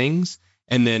those things.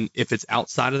 And then if it's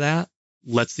outside of that,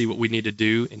 let's see what we need to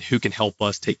do and who can help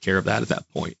us take care of that at that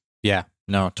point. Yeah,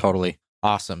 no, totally.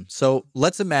 Awesome. So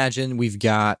let's imagine we've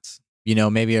got, you know,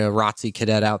 maybe a ROTC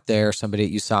cadet out there, somebody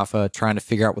at USAFA trying to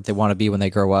figure out what they want to be when they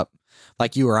grow up.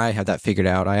 Like you or I have that figured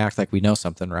out. I act like we know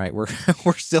something, right? We're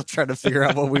still trying to figure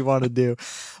out what we want to do.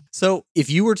 So if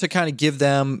you were to kind of give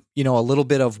them, you know, a little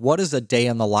bit of what does a day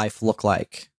in the life look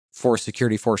like for a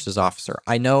security forces officer?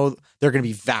 I know they're going to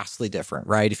be vastly different,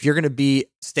 right? If you're going to be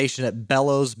stationed at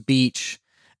Bellows Beach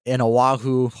in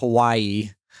Oahu,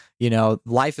 Hawaii,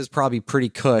 life is probably pretty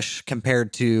cush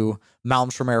compared to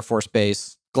Malmstrom Air Force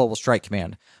Base, Global Strike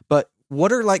Command. But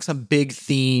what are like some big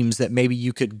themes that maybe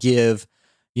you could give,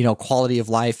 quality of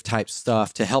life type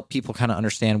stuff to help people kind of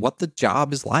understand what the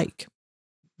job is like?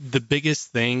 The biggest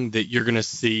thing that you're going to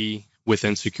see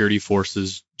within security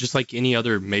forces, just like any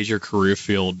other major career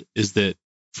field, is that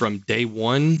from day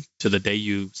one to the day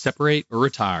you separate or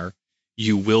retire,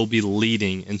 you will be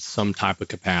leading in some type of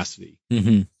capacity.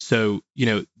 Mm-hmm. So,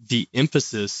 the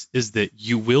emphasis is that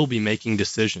you will be making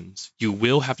decisions. You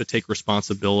will have to take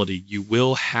responsibility. You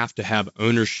will have to have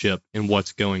ownership in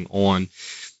what's going on.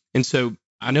 And so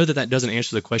I know that doesn't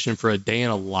answer the question for a day in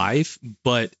a life,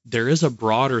 but there is a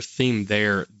broader theme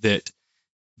there that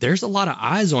there's a lot of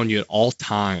eyes on you at all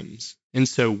times. And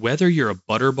so whether you're a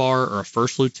butter bar or a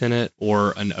first lieutenant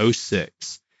or an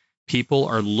 06, people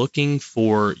are looking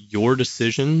for your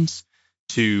decisions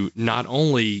to not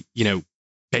only,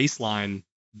 baseline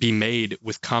be made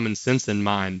with common sense in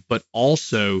mind, but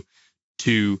also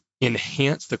to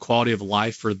enhance the quality of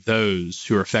life for those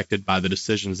who are affected by the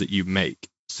decisions that you make.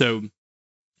 So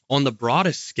on the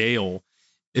broadest scale,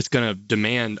 it's going to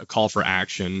demand a call for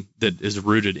action that is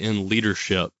rooted in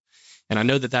leadership. And I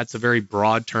know that that's a very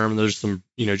broad term. There's some,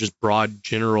 just broad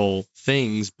general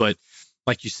things. But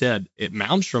like you said, at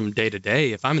Malmstrom day to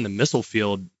day, if I'm in the missile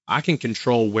field, I can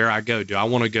control where I go. Do I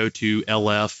want to go to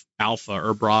LF, Alpha,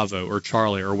 or Bravo, or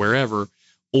Charlie, or wherever?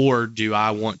 Or do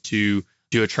I want to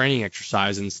do a training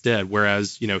exercise instead?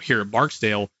 Whereas, here at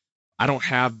Barksdale, I don't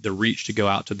have the reach to go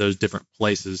out to those different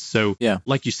places. So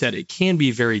like you said, it can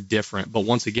be very different. But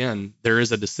once again, there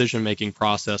is a decision-making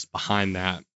process behind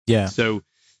that. Yeah. So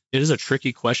it is a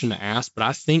tricky question to ask. But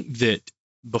I think that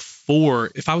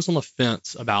if I was on the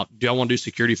fence about, do I want to do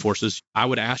security forces, I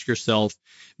would ask yourself,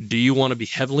 do you want to be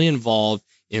heavily involved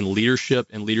in leadership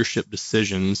and leadership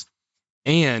decisions,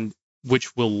 and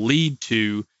which will lead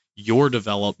to your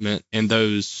development and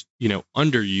those,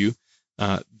 under you?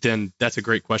 Then that's a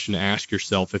great question to ask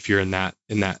yourself if you're in that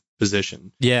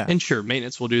position. Yeah. And sure,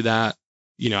 maintenance will do that.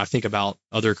 I think about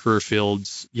other career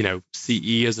fields,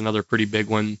 CE is another pretty big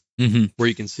one where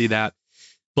you can see that.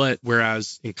 But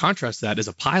whereas in contrast to that, as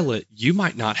a pilot, you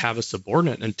might not have a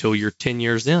subordinate until you're 10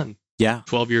 years in,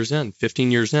 12 years in,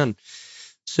 15 years in.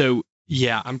 So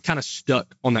yeah, I'm kind of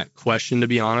stuck on that question, to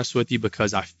be honest with you,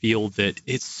 because I feel that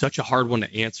it's such a hard one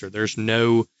to answer. There's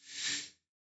no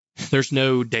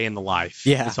day in the life.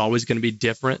 Yeah. It's always going to be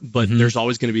different, but there's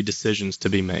always going to be decisions to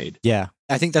be made. Yeah.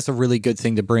 I think that's a really good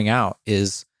thing to bring out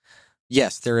is,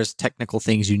 yes, there is technical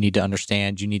things you need to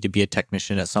understand. You need to be a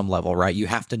technician at some level, right? You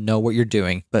have to know what you're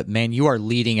doing. But man, you are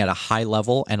leading at a high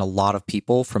level and a lot of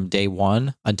people from day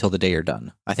one until the day you're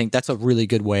done. I think that's a really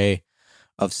good way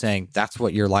of saying that's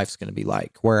what your life's going to be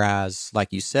like. Whereas,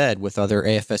 like you said, with other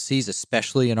AFSCs,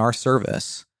 especially in our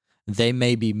service, they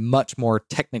may be much more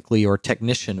technically or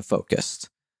technician focused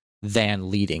than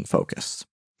leading focused.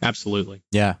 Absolutely.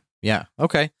 Yeah. Yeah.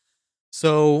 Okay.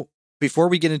 So before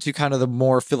we get into kind of the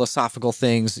more philosophical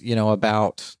things,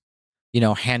 about,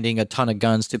 handing a ton of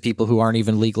guns to people who aren't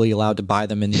even legally allowed to buy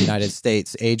them in the United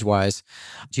States age-wise,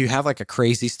 do you have like a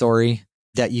crazy story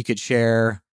that you could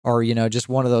share, or, just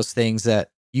one of those things that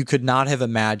you could not have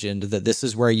imagined that this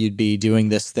is where you'd be doing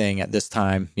this thing at this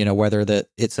time, whether that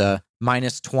it's a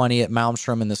 -20 at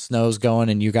Malmstrom and the snow's going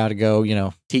and you got to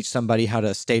go, teach somebody how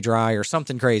to stay dry or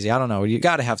something crazy. I don't know. You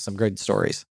got to have some good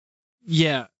stories.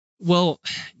 Yeah. Well,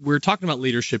 we're talking about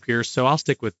leadership here, so I'll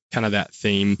stick with kind of that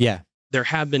theme. Yeah. There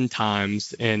have been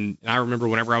times, and I remember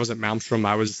whenever I was at Malmstrom,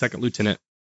 I was a second lieutenant.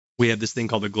 We had this thing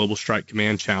called the Global Strike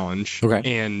Command Challenge.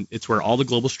 Okay. And it's where all the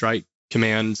Global Strike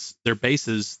Commands, their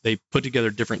bases, they put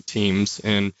together different teams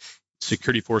and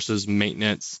security forces,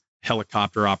 maintenance,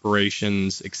 helicopter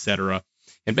operations, etc.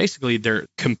 And basically they're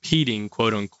competing,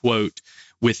 quote unquote,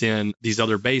 within these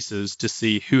other bases to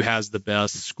see who has the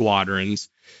best squadrons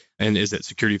and is it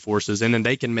security forces. And then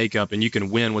they can make up and you can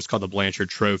win what's called the Blanchard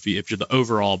Trophy if you're the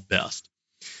overall best.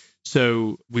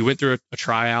 So we went through a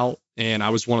tryout and I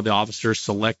was one of the officers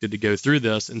selected to go through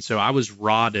this. And so I was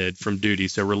rodded from duty,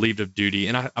 so relieved of duty.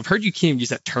 And I've heard you can't use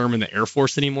that term in the Air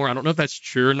Force anymore. I don't know if that's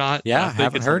true or not. Yeah, I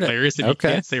haven't heard hilarious it. Okay.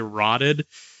 You can't say rodded.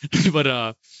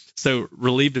 But so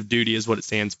relieved of duty is what it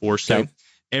stands for. So okay.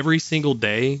 Every single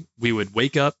day we would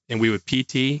wake up and we would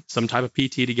PT, some type of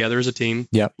PT together as a team.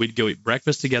 Yep. We'd go eat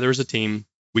breakfast together as a team.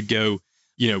 We'd go,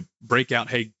 break out,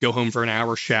 hey, go home for an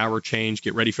hour, shower, change,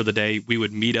 get ready for the day. We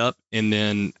would meet up. And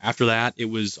then after that, it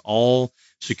was all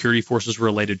security forces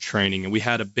related training. And we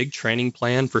had a big training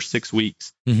plan for 6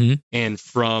 weeks. Mm-hmm. And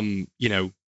from,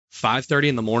 5:30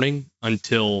 in the morning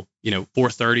until,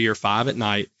 4:30 or 5 at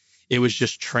night, it was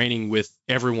just training with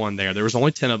everyone there. There was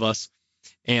only 10 of us.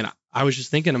 And I was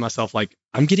just thinking to myself, like,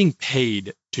 I'm getting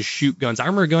paid to shoot guns. I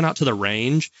remember going out to the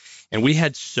range and we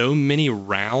had so many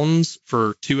rounds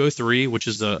for 203, which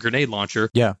is a grenade launcher,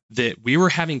 that we were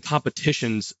having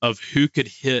competitions of who could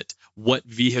hit what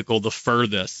vehicle the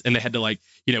furthest. And they had to, like,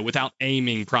 without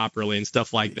aiming properly and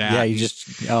stuff like that. Yeah, you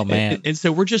just, oh man. And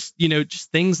so we're just,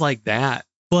 just things like that.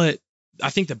 But I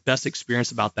think the best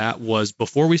experience about that was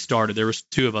before we started, there was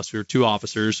 2 of us, we were 2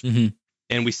 officers.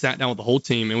 And we sat down with the whole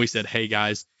team and we said, hey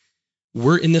guys,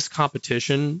 we're in this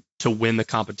competition to win the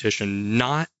competition,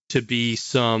 not to be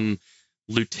some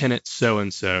lieutenant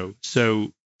so-and-so.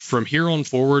 So from here on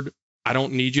forward, I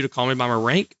don't need you to call me by my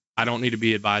rank. I don't need to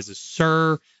be advised as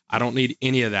sir. I don't need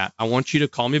any of that. I want you to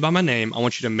call me by my name. I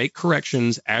want you to make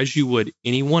corrections as you would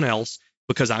anyone else,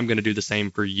 because I'm going to do the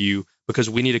same for you, because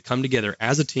we need to come together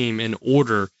as a team in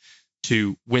order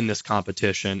to win this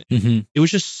competition. It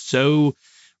was just so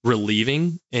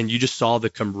relieving, and you just saw the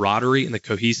camaraderie and the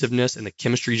cohesiveness and the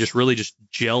chemistry just really just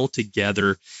gel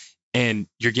together, and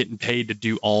you're getting paid to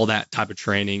do all that type of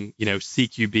training,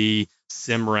 CQB,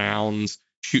 sim rounds,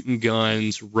 shooting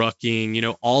guns,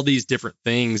 rucking, all these different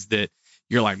things that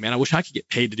you're like, man, I wish I could get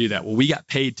paid to do that. Well, we got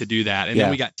paid to do that. And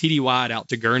then we got TDY'd out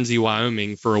to Guernsey,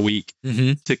 Wyoming for a week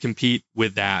to compete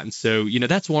with that. And so,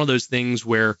 that's one of those things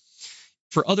where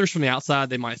for others from the outside,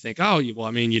 they might think, oh, well,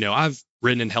 I mean, I've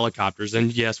ridden in helicopters,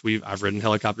 and yes, I've ridden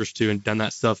helicopters too and done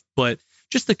that stuff, but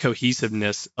just the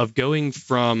cohesiveness of going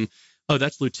from, oh,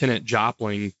 that's Lieutenant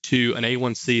Jopling, to an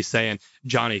A1C saying,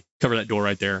 Johnny, cover that door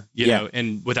right there, you know,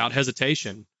 and without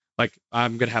hesitation, like,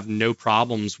 I'm going to have no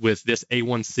problems with this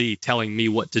A1C telling me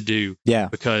what to do,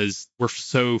 because we're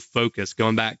so focused,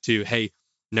 going back to, hey,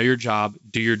 know your job,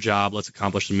 do your job, let's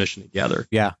accomplish the mission together.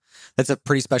 Yeah, that's a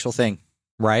pretty special thing,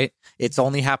 right? It's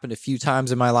only happened a few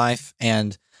times in my life,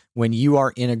 and when you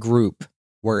are in a group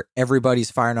where everybody's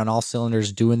firing on all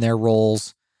cylinders, doing their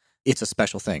roles, it's a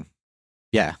special thing.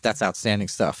 Yeah, that's outstanding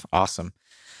stuff. Awesome.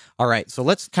 All right, so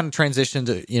let's kind of transition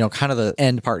to, kind of the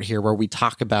end part here where we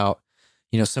talk about,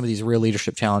 some of these real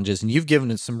leadership challenges. And you've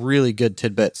given us some really good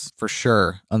tidbits for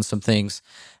sure on some things.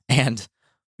 And,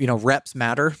 reps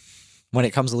matter when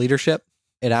it comes to leadership.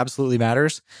 It absolutely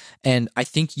matters. And I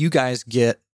think you guys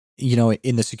get,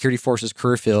 in the security forces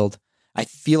career field, I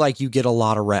feel like you get a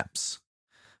lot of reps.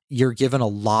 You're given a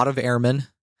lot of airmen.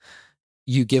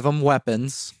 You give them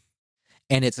weapons,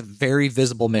 and it's a very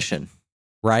visible mission,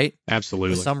 right?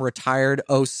 Absolutely. Some retired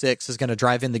 06 is going to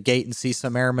drive in the gate and see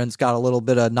some airman's got a little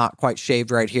bit of not quite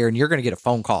shaved right here, and you're going to get a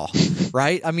phone call,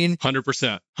 right? I mean,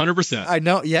 100%. I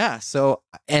know. Yeah. So,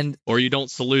 or you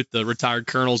don't salute the retired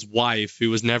colonel's wife who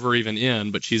was never even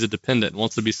in, but she's a dependent and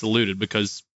wants to be saluted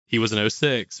because he was an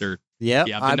 06 or I've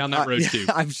been down that road too.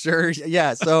 I'm sure.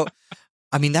 Yeah. So,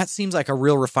 I mean, that seems like a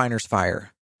real refiner's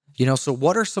fire. So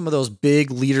what are some of those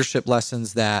big leadership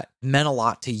lessons that meant a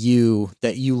lot to you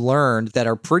that you learned that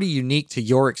are pretty unique to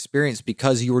your experience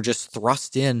because you were just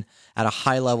thrust in at a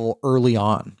high level early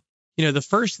on? The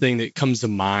first thing that comes to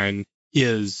mind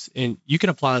is, and you can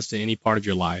apply this to any part of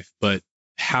your life, but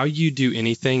how you do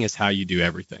anything is how you do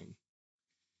everything.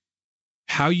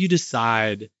 How you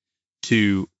decide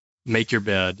to make your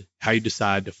bed, how you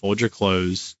decide to fold your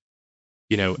clothes,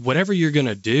 whatever you're going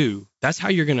to do, that's how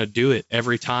you're going to do it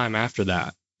every time after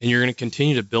that. And you're going to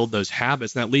continue to build those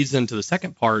habits. And that leads into the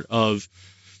second part of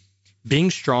being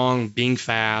strong, being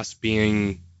fast,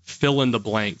 being fill in the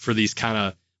blank for these kind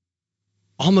of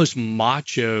almost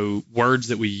macho words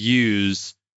that we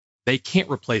use. They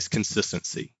can't replace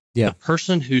consistency. Yeah. The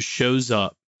person who shows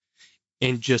up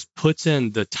and just puts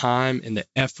in the time and the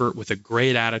effort with a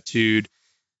great attitude,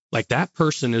 like that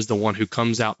person is the one who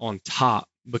comes out on top,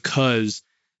 because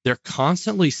they're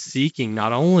constantly seeking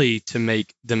not only to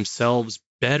make themselves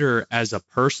better as a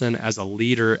person, as a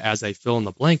leader, as a fill in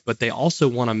the blank, but they also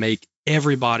want to make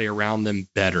everybody around them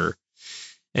better.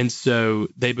 And so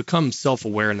they become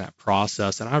self-aware in that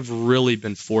process. And I've really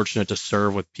been fortunate to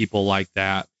serve with people like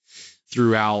that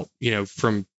throughout,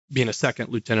 from being a second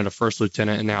lieutenant, a first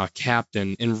lieutenant, and now a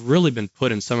captain, and really been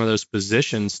put in some of those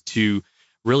positions to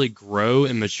really grow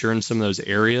and mature in some of those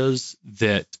areas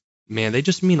that, man, they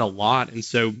just mean a lot. And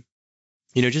so,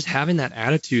 just having that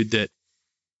attitude that,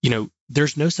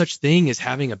 there's no such thing as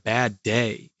having a bad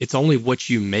day. It's only what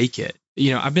you make it.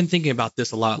 I've been thinking about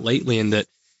this a lot lately, and that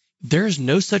there's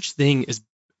no such thing as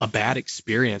a bad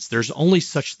experience. There's only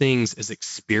such things as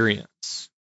experience.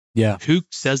 Yeah. Who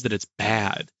says that it's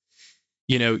bad?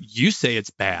 You say it's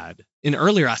bad. And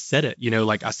earlier I said it,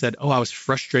 like I said, I was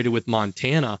frustrated with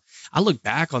Montana. I look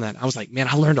back on that and I was like, man,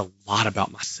 I learned a lot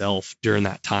about myself during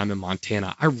that time in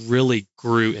Montana. I really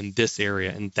grew in this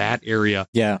area and that area.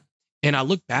 Yeah. And I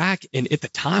look back, and at the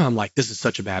time, I'm like, this is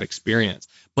such a bad experience.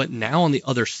 But now on the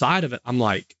other side of it, I'm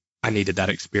like, I needed that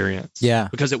experience. Yeah.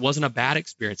 Because it wasn't a bad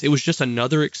experience. It was just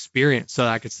another experience so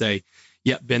that I could say,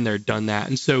 yep, been there, done that.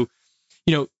 And so,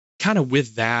 kind of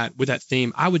with that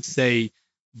theme, I would say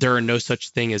there are no such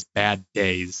thing as bad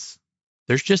days.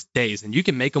 There's just days, and you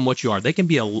can make them what you are. They can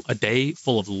be a day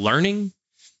full of learning,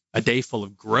 a day full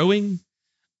of growing,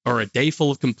 or a day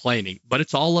full of complaining. But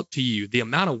it's all up to you. The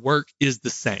amount of work is the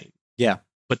same. Yeah.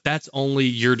 But that's only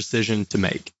your decision to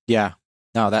make. Yeah.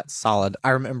 No, that's solid. I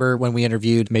remember when we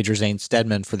interviewed Major Zane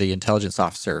Stedman for the intelligence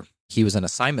officer, he was an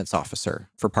assignments officer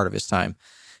for part of his time.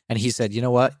 And he said, you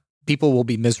know what? People will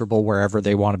be miserable wherever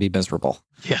they want to be miserable.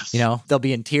 Yes. They'll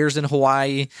be in tears in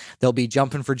Hawaii. They'll be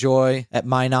jumping for joy at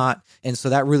Minot. And so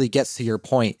that really gets to your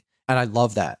point. And I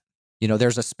love that.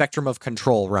 There's a spectrum of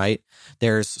control, right?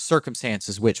 There's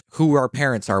circumstances, who our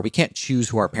parents are. We can't choose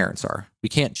who our parents are. We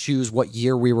can't choose what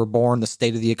year we were born, the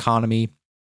state of the economy.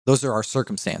 Those are our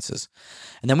circumstances.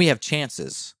 And then we have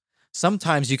chances.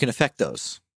 Sometimes you can affect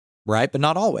those, right? But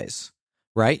not always,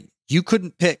 right? You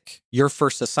couldn't pick your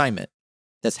first assignment.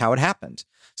 That's how it happened.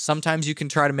 Sometimes you can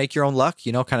try to make your own luck,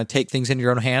 kind of take things into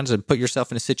your own hands and put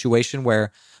yourself in a situation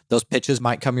where those pitches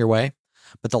might come your way.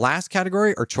 But the last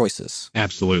category are choices.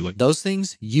 Absolutely. Those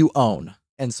things you own.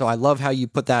 And so I love how you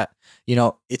put that,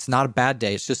 it's not a bad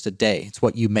day. It's just a day. It's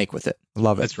what you make with it. I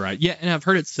love it. That's right. Yeah. And I've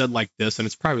heard it said like this, and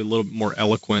it's probably a little bit more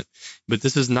eloquent, but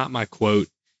this is not my quote.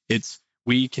 It's,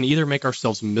 we can either make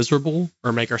ourselves miserable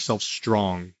or make ourselves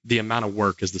strong. The amount of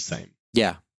work is the same.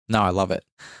 Yeah. No, I love it.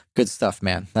 Good stuff,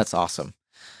 man. That's awesome.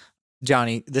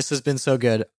 Johnny, this has been so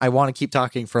good. I want to keep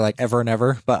talking for like ever and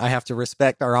ever, but I have to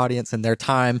respect our audience and their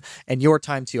time and your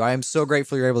time too. I am so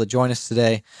grateful you're able to join us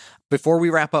today. Before we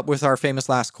wrap up with our famous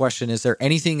last question, is there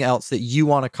anything else that you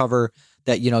want to cover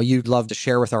that, you'd love to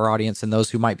share with our audience and those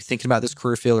who might be thinking about this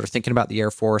career field or thinking about the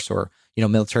Air Force or,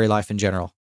 military life in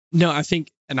general? No, I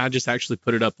think, and I just actually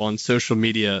put it up on social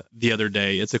media the other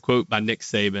day. It's a quote by Nick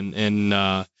Saban,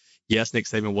 and yes, Nick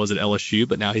Saban was at LSU,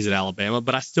 but now he's at Alabama.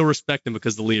 But I still respect him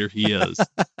because the leader he is.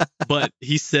 But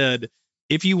he said,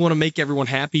 if you want to make everyone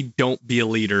happy, don't be a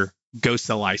leader. Go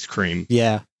sell ice cream.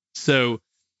 Yeah. So,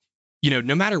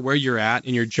 no matter where you're at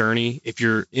in your journey, if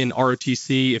you're in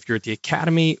ROTC, if you're at the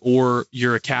academy, or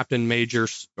you're a captain, major,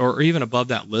 or even above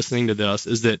that listening to this,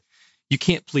 is that you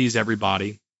can't please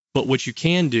everybody. But what you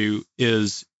can do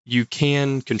is you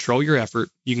can control your effort.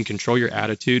 You can control your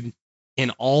attitude.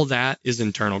 And all that is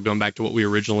internal, going back to what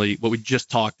we just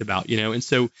talked about, And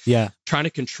so trying to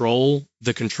control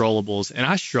the controllables. And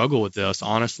I struggle with this,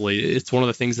 honestly. It's one of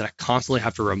the things that I constantly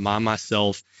have to remind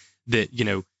myself that,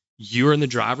 you're in the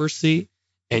driver's seat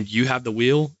and you have the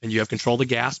wheel and you have control of the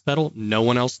gas pedal. No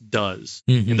one else does.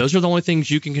 Mm-hmm. And those are the only things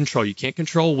you can control. You can't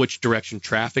control which direction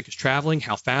traffic is traveling,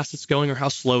 how fast it's going, or how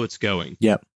slow it's going.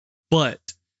 Yep. But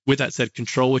with that said,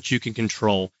 control what you can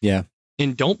control. Yeah.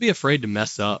 And don't be afraid to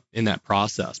mess up in that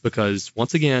process, because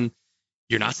once again,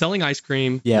 you're not selling ice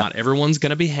cream. Yeah. Not everyone's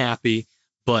going to be happy,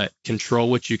 but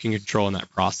control what you can control in that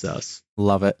process.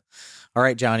 Love it. All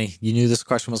right, Johnny, you knew this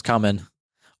question was coming.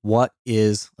 What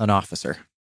is an officer?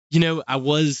 I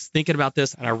was thinking about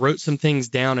this and I wrote some things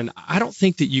down, and I don't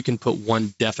think that you can put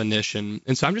one definition.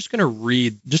 And so I'm just going to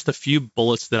read just a few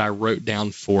bullets that I wrote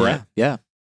down for it. Yeah.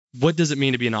 What does it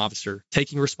mean to be an officer?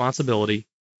 Taking responsibility,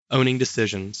 owning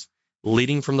decisions,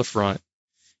 leading from the front,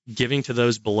 giving to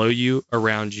those below you,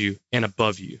 around you, and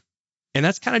above you. And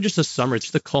that's kind of just a summary.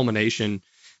 It's the culmination.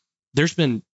 There's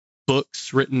been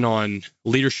books written on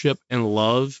leadership and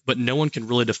love, but no one can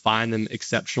really define them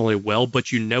exceptionally well,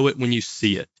 but you know it when you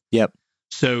see it. Yep.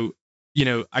 So,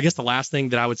 I guess the last thing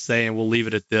that I would say, and we'll leave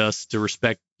it at this to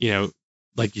respect,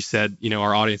 like you said,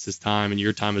 our audience's time and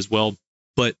your time as well.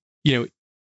 But,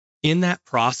 in that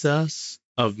process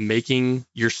of making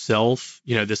yourself,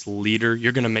 this leader,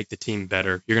 you're going to make the team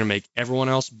better. You're going to make everyone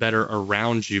else better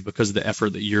around you because of the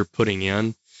effort that you're putting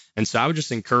in. And so I would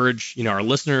just encourage, our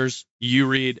listeners,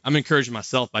 I'm encouraging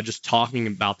myself by just talking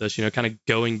about this, kind of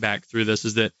going back through this,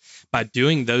 is that by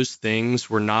doing those things,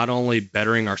 we're not only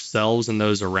bettering ourselves and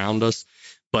those around us,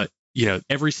 but,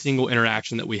 every single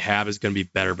interaction that we have is going to be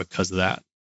better because of that.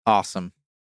 Awesome.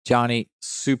 Johnny,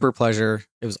 super pleasure.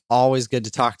 It was always good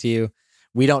to talk to you.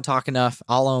 We don't talk enough.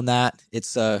 I'll own that.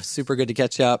 It's super good to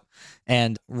catch up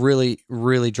and really,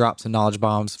 really drop some knowledge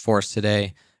bombs for us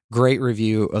today. Great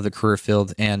review of the career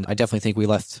field, and I definitely think we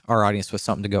left our audience with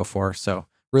something to go for. So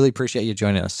really appreciate you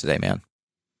joining us today, man.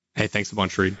 Hey, thanks a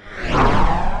bunch, Reed.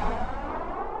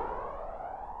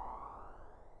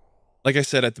 Like I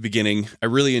said at the beginning, I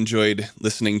really enjoyed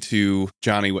listening to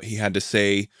Johnny, what he had to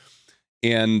say.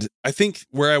 And I think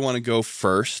where I want to go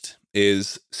first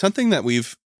is something that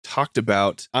we've talked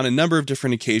about on a number of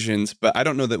different occasions, but I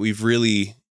don't know that we've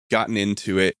really gotten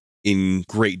into it in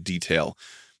great detail.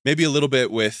 Maybe a little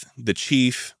bit with the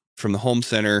chief from the Home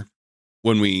Center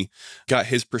when we got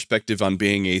his perspective on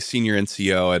being a senior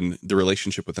NCO and the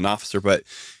relationship with an officer. But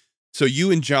so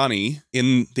you and Johnny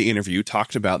in the interview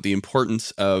talked about the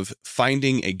importance of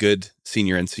finding a good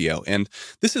senior NCO. And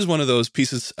this is one of those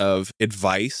pieces of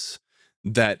advice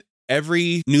that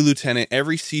every new lieutenant,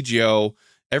 every CGO,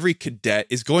 every cadet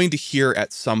is going to hear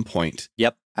at some point.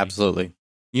 Yep, absolutely.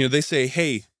 You know, they say,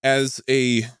 hey, as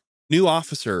a new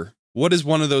officer, what is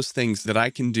one of those things that I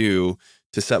can do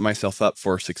to set myself up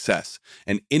for success?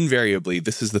 And invariably,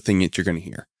 this is the thing that you're going to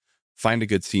hear. Find a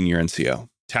good senior NCO.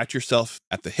 Attach yourself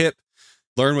at the hip,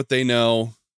 learn what they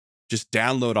know, just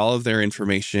download all of their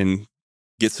information,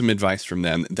 get some advice from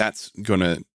them. That's going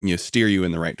to steer you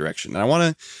in the right direction. And I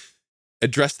want to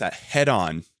address that head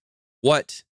on.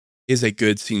 What is a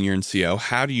good senior NCO?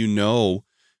 How do you know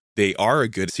they are a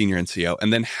good senior NCO?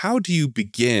 And then how do you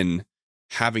begin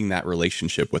having that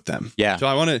relationship with them? Yeah. So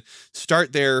I want to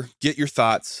start there, get your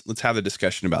thoughts. Let's have a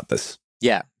discussion about this.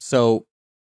 Yeah. So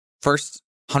first,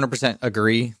 100%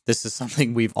 agree. This is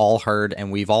something we've all heard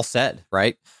and we've all said,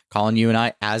 right? Colin, you and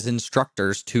I, as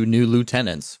instructors to new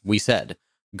lieutenants, we said,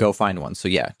 go find one. So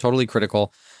yeah, totally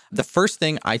critical. The first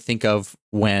thing I think of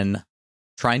when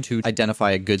trying to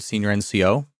identify a good senior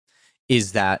NCO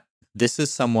is that this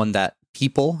is someone that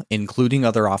people, including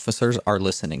other officers, are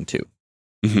listening to.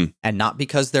 Mm-hmm. And not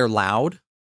because they're loud,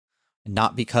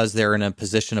 not because they're in a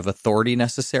position of authority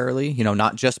necessarily,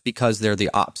 not just because they're the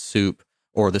ops sup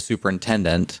or the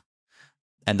superintendent.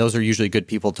 And those are usually good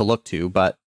people to look to.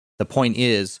 But the point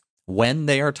is, when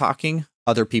they are talking,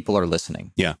 other people are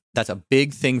listening. Yeah. That's a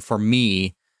big thing for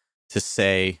me to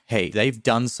say, hey, they've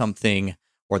done something,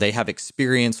 or they have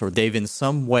experience, or they've in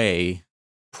some way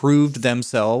proved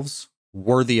themselves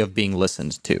worthy of being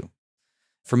listened to.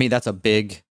 For me, that's a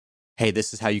big, hey,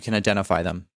 this is how you can identify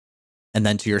them. And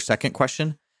then to your second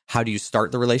question, how do you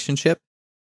start the relationship?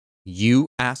 You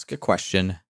ask a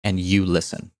question and you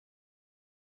listen.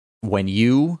 When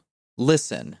you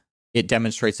listen, it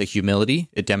demonstrates a humility,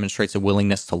 it demonstrates a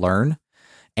willingness to learn.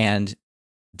 And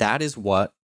that is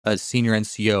what a senior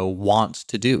NCO wants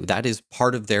to do. That is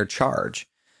part of their charge.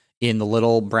 In the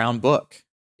little brown book,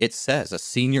 it says a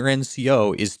senior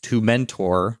NCO is to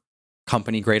mentor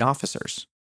company grade officers.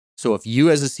 So if you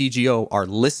as a CGO are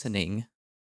listening,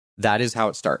 that is how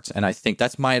it starts. And I think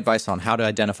that's my advice on how to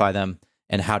identify them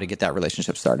and how to get that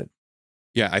relationship started.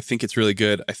 Yeah, I think it's really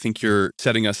good. I think you're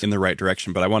setting us in the right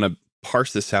direction, but I want to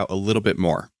parse this out a little bit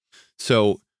more.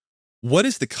 So what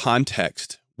is the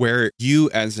context where you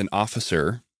as an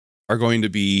officer are going to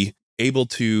be able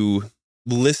to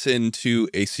listen to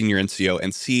a senior NCO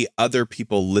and see other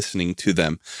people listening to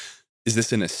them? Is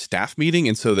this in a staff meeting?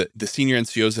 And so that the senior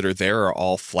NCOs that are there are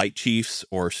all flight chiefs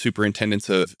or superintendents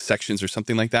of sections or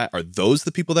something like that? Are those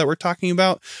the people that we're talking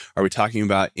about? Are we talking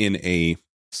about in a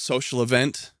social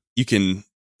event? You can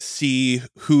see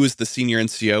who is the senior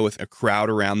NCO with a crowd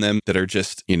around them that are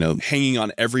just, hanging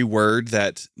on every word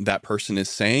that that person is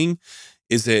saying.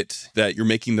 Is it that you're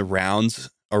making the rounds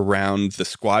around the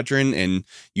squadron and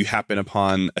you happen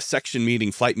upon a section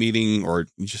meeting, flight meeting, or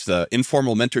just an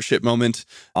informal mentorship moment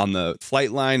on the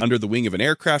flight line under the wing of an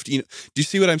aircraft? Do you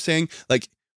see what I'm saying? Like,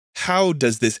 how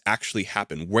does this actually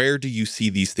happen? Where do you see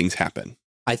these things happen?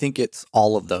 I think it's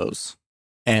all of those.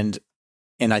 And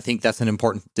I think that's an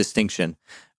important distinction.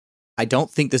 I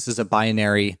don't think this is a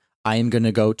binary, I am going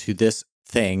to go to this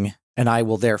thing and I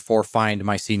will therefore find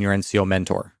my senior NCO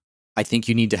mentor. I think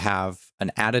you need to have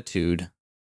an attitude,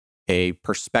 a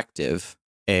perspective,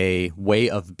 a way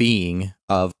of being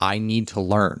of I need to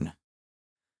learn.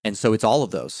 And so it's all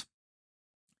of those.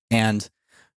 And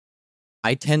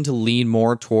I tend to lean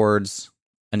more towards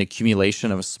an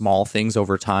accumulation of small things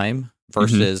over time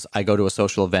versus I go to a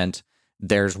social event,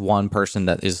 there's one person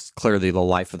that is clearly the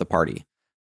life of the party.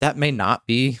 That may not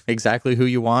be exactly who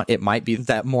you want. It might be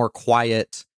that more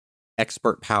quiet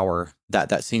expert power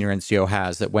that senior NCO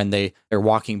has, that when they're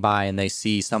walking by and they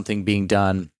see something being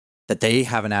done, that they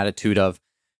have an attitude of,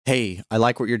 hey, I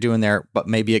like what you're doing there, but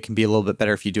maybe it can be a little bit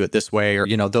better if you do it this way. Or,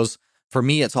 those, for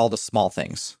me, it's all the small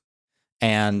things.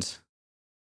 And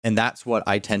that's what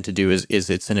I tend to do is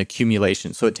it's an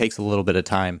accumulation. So it takes a little bit of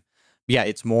time. Yeah,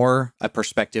 it's more a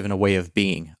perspective and a way of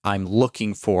being. I'm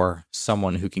looking for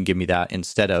someone who can give me that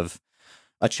instead of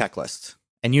a checklist.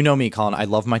 And you know me, Colin, I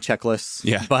love my checklists,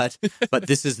 yeah. but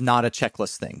this is not a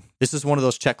checklist thing. This is one of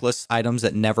those checklist items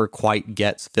that never quite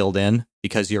gets filled in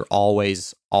because you're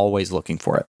always looking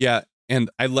for it. Yeah, and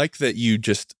I like that you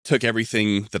just took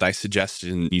everything that I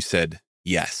suggested and you said,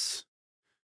 Yes.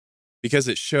 Because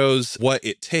it shows what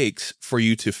it takes for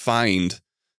you to find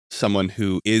someone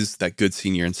who is that good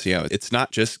senior NCO. It's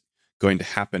not just going to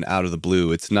happen out of the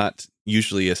blue. It's not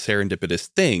usually a serendipitous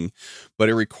thing, but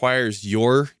it requires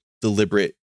your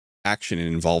deliberate action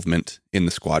and involvement in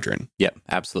the squadron. Yep,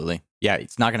 absolutely. Yeah,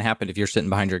 it's not going to happen if you're sitting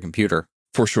behind your computer.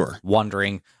 For sure.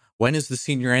 Wondering, when is the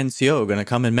senior NCO going to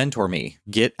come and mentor me?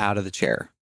 Get out of the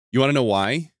chair. You want to know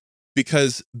why?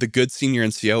 Because the good senior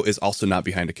NCO is also not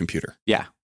behind a computer. Yeah.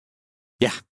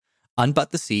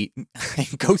 Unbutt the seat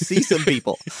and go see some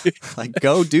people. Like,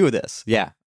 go do this.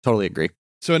 Yeah, totally agree.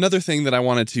 So another thing that I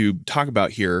wanted to talk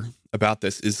about here about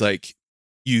this is like,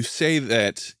 you say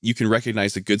that you can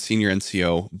recognize a good senior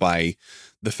NCO by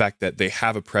the fact that they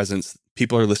have a presence,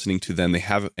 people are listening to them, they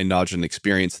have a knowledge and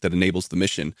experience that enables the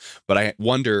mission. But I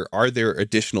wonder, are there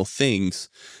additional things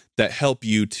that help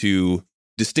you to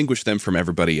distinguish them from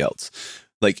everybody else?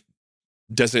 Like,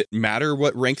 does it matter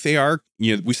what rank they are?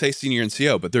 You know, we say senior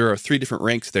NCO, but there are 3 different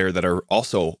ranks there that are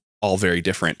also all very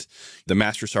different. The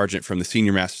master sergeant from the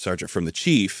senior master sergeant from the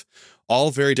chief,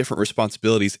 all very different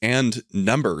responsibilities and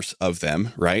numbers of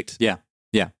them, right? Yeah.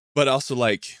 But also,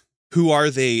 like, who are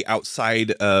they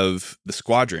outside of the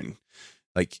squadron?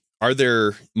 Like, are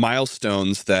there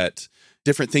milestones that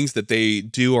different things that they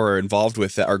do or are involved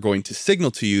with that are going to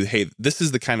signal to you, hey, this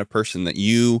is the kind of person that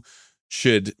you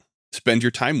should spend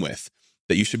your time with,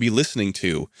 that you should be listening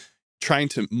to, trying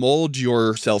to mold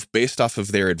yourself based off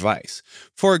of their advice.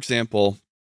 For example,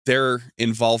 their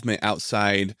involvement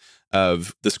outside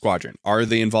of the squadron. Are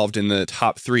they involved in the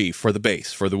top 3 for the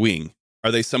base, for the wing?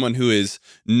 Are they someone who is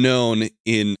known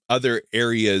in other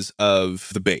areas of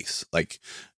the base? Like,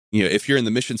 you know, if you're in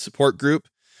the mission support group,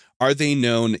 are they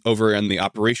known over on the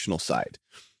operational side?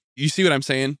 You see what I'm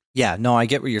saying? Yeah, no, I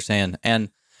get what you're saying.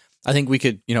 And I think we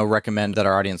could, recommend that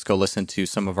our audience go listen to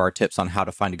some of our tips on how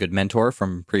to find a good mentor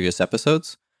from previous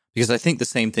episodes, because I think the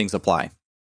same things apply.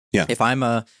 Yeah. If I'm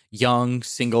a young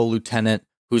single lieutenant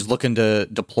who's looking to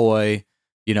deploy,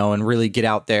 and really get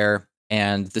out there,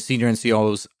 and the senior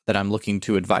NCOs that I'm looking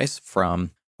to advice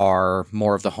from are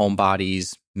more of the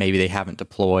homebodies, maybe they haven't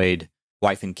deployed,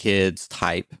 wife and kids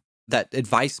type, that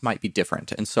advice might be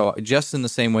different. And so just in the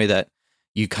same way that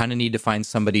you kind of need to find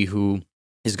somebody who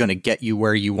is going to get you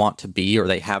where you want to be, or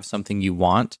they have something you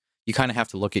want, you kind of have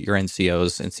to look at your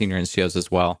NCOs and senior NCOs as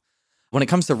well. When it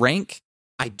comes to rank,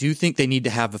 I do think they need to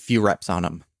have a few reps on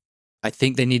them. I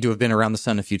think they need to have been around the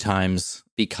sun a few times,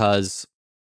 because,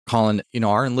 Colin,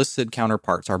 our enlisted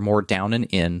counterparts are more down and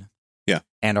in. Yeah.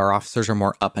 And our officers are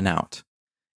more up and out.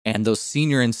 And those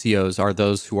senior NCOs are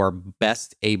those who are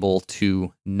best able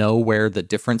to know where the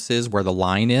difference is, where the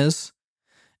line is,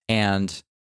 and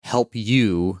help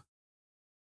you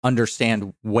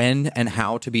understand when and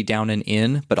how to be down and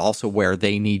in, but also where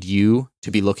they need you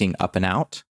to be looking up and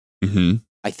out. Mm-hmm.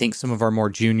 I think some of our more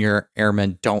junior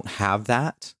airmen don't have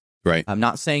that. Right. I'm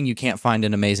not saying you can't find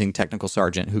an amazing technical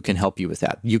sergeant who can help you with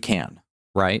that. You can,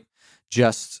 right?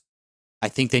 Just, I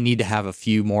think they need to have a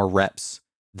few more reps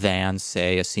than,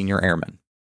 say, a senior airman.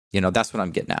 That's what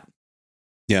I'm getting at.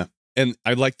 Yeah. And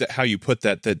I like that how you put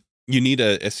that you need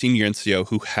a senior NCO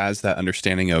who has that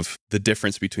understanding of the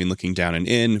difference between looking down and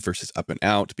in versus up and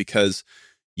out, because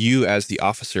you as the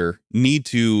officer need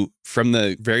to, from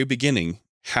the very beginning,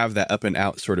 have that up and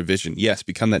out sort of vision. Yes,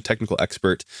 become that technical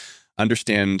expert,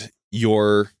 understand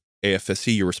your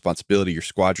AFSC, your responsibility, your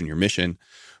squadron, your mission,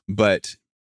 but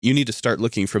you need to start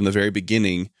looking from the very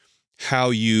beginning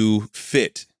how you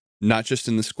fit, not just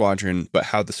in the squadron, but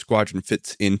how the squadron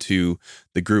fits into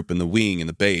the group and the wing and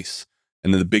the base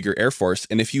and then the bigger Air Force.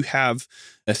 And if you have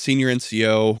a senior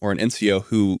NCO or an NCO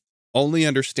who only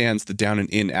understands the down and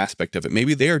in aspect of it,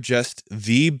 maybe they are just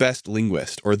the best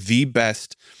linguist or the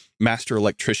best master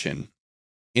electrician,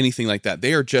 anything like that.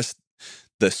 They are just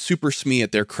the super SME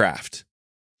at their craft.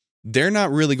 They're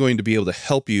not really going to be able to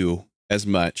help you as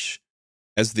much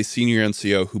as the senior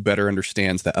NCO who better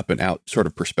understands that up and out sort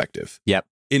of perspective. Yep.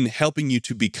 In helping you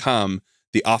to become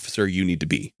the officer you need to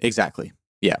be. Exactly.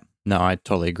 Yeah. No, I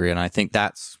totally agree. And I think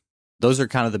those are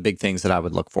kind of the big things that I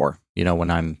would look for, when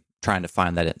I'm trying to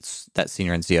find that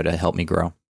senior NCO to help me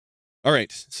grow. All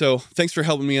right. So thanks for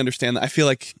helping me understand that. I feel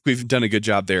like we've done a good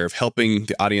job there of helping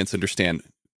the audience understand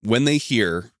when they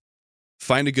hear,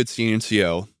 find a good senior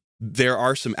NCO, there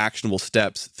are some actionable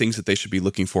steps, things that they should be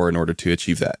looking for in order to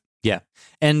achieve that. Yeah.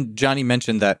 And Johnny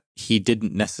mentioned that he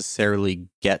didn't necessarily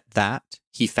get that.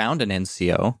 He found an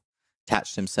NCO,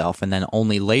 attached himself, and then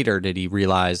only later did he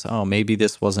realize, oh, maybe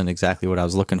this wasn't exactly what I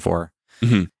was looking for.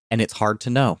 Mm-hmm. And it's hard to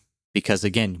know. because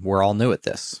again, we're all new at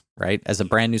this, right? As a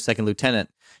brand new second lieutenant,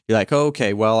 you're like, oh,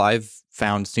 okay, well, I've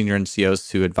found senior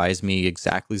NCOs who advise me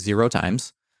exactly 0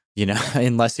 times,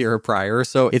 unless you're a prior.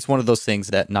 So it's one of those things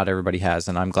that not everybody has.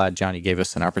 And I'm glad Johnny gave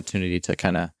us an opportunity to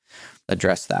kind of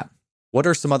address that. What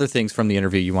are some other things from the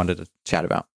interview you wanted to chat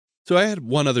about? So I had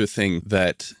one other thing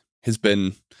that has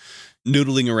been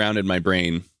noodling around in my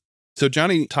brain. So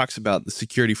Johnny talks about the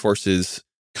security forces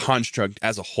construct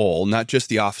as a whole, not just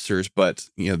the officers, but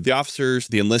the officers,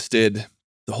 the enlisted,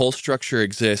 the whole structure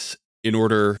exists in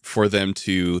order for them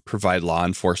to provide law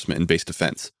enforcement and base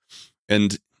defense.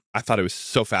 And I thought it was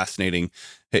so fascinating,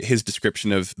 his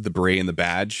description of the beret and the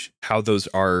badge, how those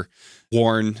are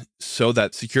worn so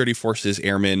that security forces,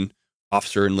 airmen,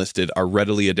 officer, enlisted are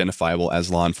readily identifiable as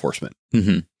law enforcement.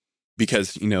 Mm-hmm.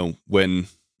 Because, when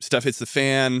stuff hits the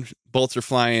fan, bullets are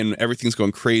flying, everything's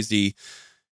going crazy,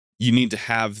 you need to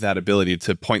have that ability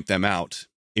to point them out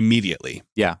immediately.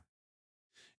 Yeah.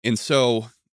 And so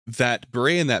that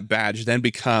beret and that badge then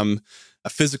become a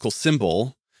physical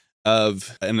symbol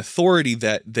of an authority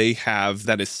that they have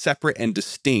that is separate and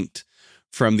distinct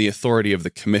from the authority of the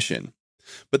commission.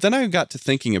 But then I got to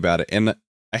thinking about it, and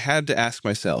I had to ask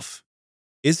myself,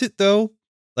 is it though?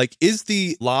 Like, is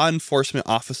the law enforcement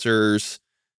officer's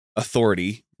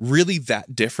authority really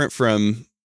that different from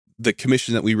the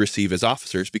commission that we receive as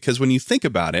officers? Because when you think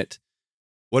about it,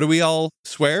 what do we all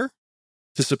swear?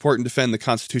 To support and defend the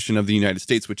Constitution of the United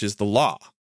States, which is the law.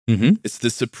 Mm-hmm. It's the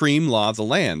supreme law of the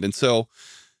land. And so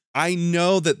I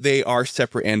know that they are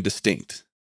separate and distinct.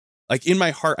 Like, in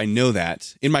my heart, I know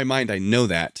that. In my mind, I know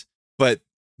that. But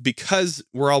because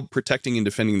we're all protecting and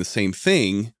defending the same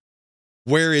thing,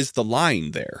 where is the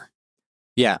line there?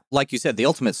 Yeah. Like you said, the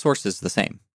ultimate source is the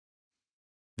same.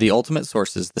 The ultimate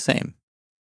source is the same.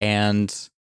 And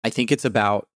I think it's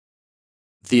about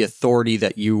the authority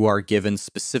that you are given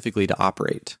specifically to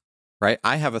operate, right?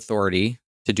 I have authority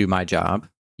to do my job.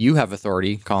 You have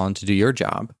authority, Colin, to do your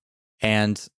job.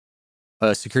 And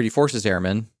a security forces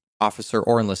airman, officer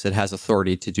or enlisted, has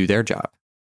authority to do their job.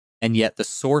 And yet the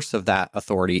source of that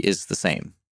authority is the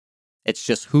same. It's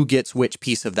just who gets which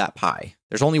piece of that pie.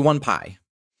 There's only one pie,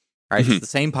 right? Mm-hmm. It's the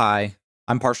same pie.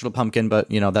 I'm partial to pumpkin, but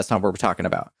that's not what we're talking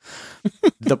about.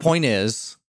 The point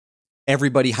is,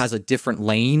 everybody has a different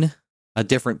lane, a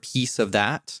different piece of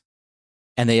that,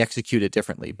 and they execute it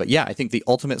differently. But yeah, I think the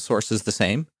ultimate source is the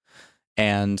same.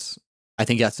 And I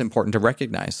think that's important to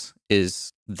recognize,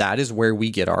 is that is where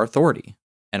we get our authority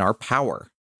and our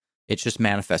power. It just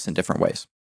manifests in different ways.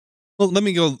 Well, let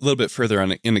me go a little bit further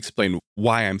on and explain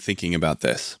why I'm thinking about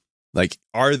this. Like,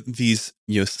 are these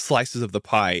slices of the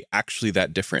pie actually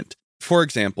that different? For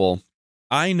example,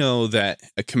 I know that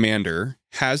a commander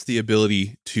has the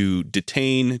ability to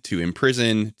detain, to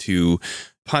imprison, to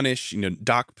punish,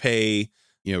 dock pay,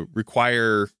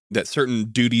 require that certain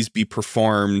duties be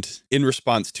performed in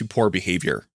response to poor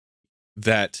behavior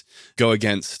that go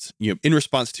against, in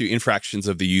response to infractions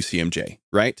of the UCMJ,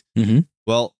 right? Mm-hmm.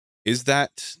 Well, is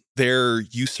that they're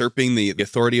usurping the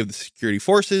authority of the security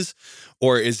forces,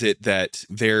 or is it that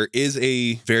there is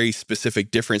a very specific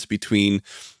difference between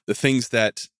the things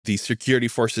that the security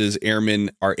forces airmen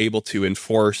are able to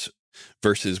enforce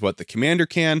versus what the commander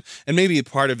can? And maybe a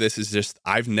part of this is just,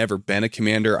 I've never been a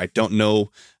commander. I don't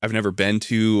know. I've never been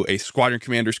to a squadron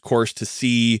commander's course to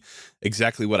see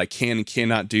exactly what I can and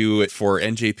cannot do for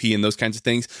NJP and those kinds of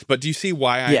things. But do you see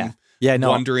why I'm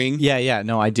wondering? Yeah,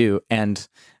 no, I do. And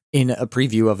in a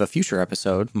preview of a future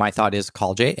episode, my thought is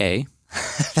call JA.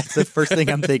 That's the first thing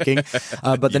I'm thinking.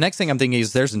 But the next thing I'm thinking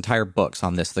is there's entire books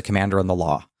on this, The Commander and the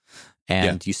Law.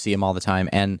 And you see them all the time.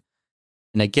 And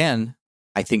again,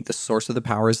 I think the source of the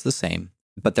power is the same,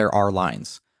 but there are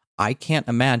lines. I can't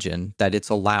imagine that it's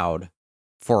allowed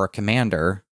for a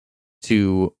commander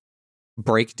to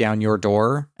break down your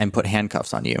door and put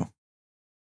handcuffs on you.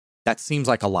 That seems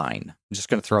like a line. I'm just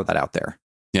going to throw that out there.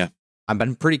 Yeah.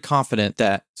 I'm pretty confident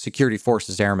that security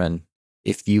forces airmen,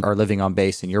 if you are living on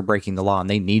base and you're breaking the law and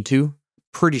they need to,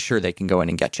 pretty sure they can go in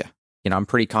and get you. I'm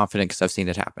pretty confident because I've seen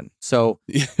it happen. So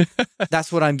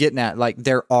that's what I'm getting at. Like,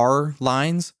 there are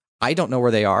lines. I don't know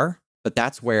where they are, but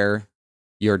that's where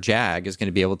your JAG is going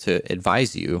to be able to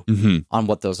advise you on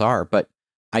what those are. But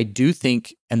I do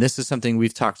think, and this is something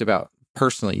we've talked about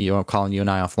personally, Colin, you and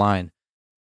I offline,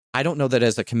 I don't know that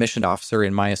as a commissioned officer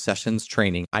in my accessions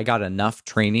training, I got enough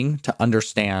training to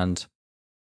understand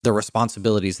the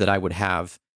responsibilities that I would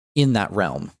have in that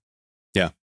realm. Yeah.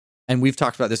 And we've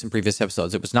talked about this in previous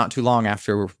episodes. It was not too long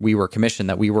after we were commissioned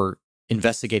that we were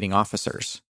investigating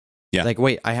officers. Yeah. Like,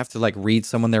 wait, I have to read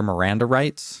someone their Miranda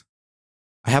rights?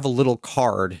 I have a little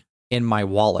card in my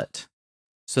wallet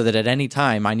so that at any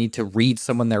time I need to read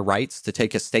someone their rights to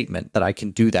take a statement, that I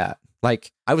can do that.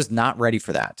 Like, I was not ready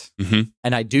for that.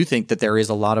 And I do think that there is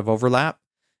a lot of overlap.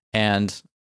 And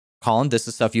Colin, this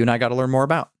is stuff you and I got to learn more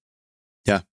about.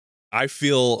 Yeah. I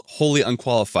feel wholly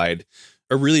unqualified.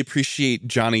 I really appreciate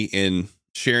Johnny in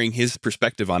sharing his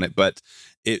perspective on it, but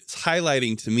it's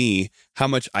highlighting to me how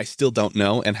much I still don't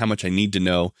know and how much I need to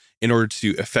know in order to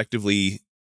effectively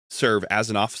serve as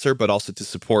an officer, but also to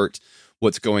support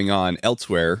what's going on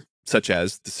elsewhere, such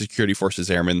as the Security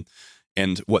Forces Airmen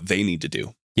and what they need to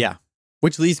do. Yeah.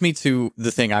 Which leads me to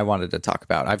the thing I wanted to talk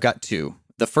about. I've got two.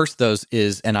 The first of those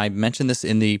is, and I mentioned this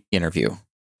in the interview,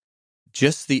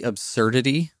 just the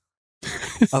absurdity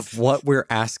of what we're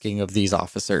asking of these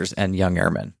officers and young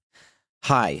airmen.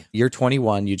 Hi, you're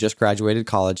 21. You just graduated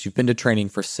college. You've been to training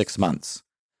for 6 months.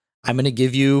 I'm going to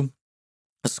give you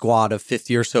a squad of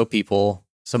 50 or so people,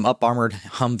 some up-armored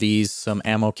Humvees, some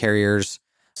ammo carriers,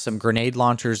 some grenade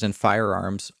launchers and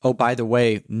firearms. Oh, by the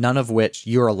way, none of which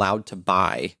you're allowed to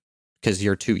buy because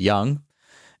you're too young.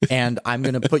 And I'm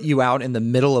going to put you out in the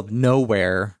middle of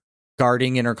nowhere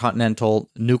guarding intercontinental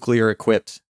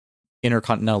nuclear-equipped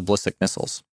intercontinental ballistic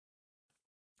missiles.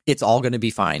 It's all going to be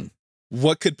fine.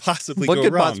 What could possibly go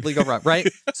wrong? Possibly go wrong, right?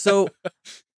 So,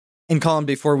 and Colin,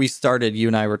 before we started, you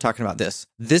and I were talking about this.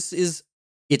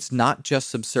 It's not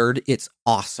just absurd, it's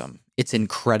awesome. It's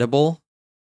incredible.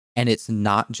 And it's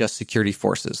not just security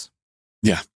forces.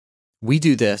 Yeah. We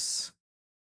do this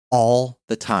all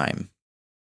the time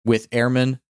with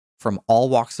airmen from all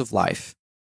walks of life.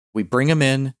 We bring them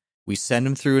in, we send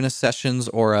them through a sessions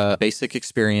or a basic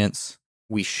experience.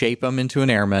 We shape them into an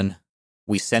airman.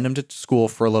 We send them to school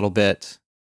for a little bit.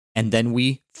 And then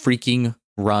we freaking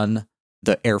run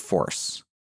the Air Force.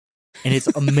 And it's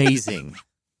amazing.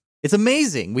 It's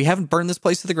amazing. We haven't burned this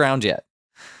place to the ground yet.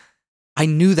 I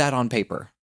knew that on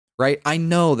paper, right? I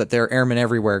know that there are airmen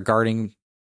everywhere guarding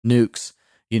nukes,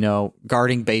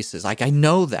 guarding bases. Like, I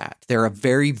know that. They're a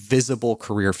very visible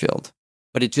career field.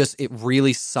 But it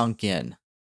really sunk in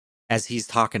as he's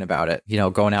talking about it,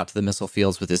 going out to the missile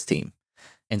fields with his team.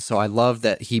 And so I love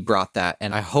that he brought that.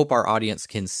 And I hope our audience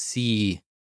can see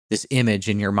this image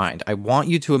in your mind. I want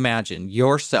you to imagine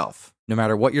yourself, no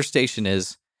matter what your station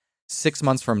is, 6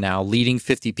 months from now, leading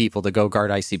 50 people to go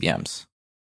guard ICBMs.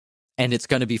 And it's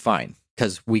going to be fine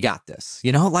because we got this.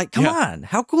 Come on.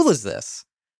 How cool is this?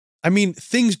 I mean,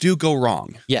 things do go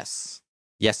wrong. Yes.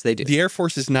 Yes, they do. The Air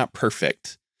Force is not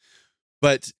perfect.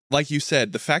 But like you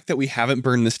said, the fact that we haven't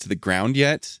burned this to the ground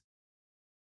yet,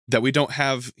 that we don't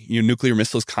have nuclear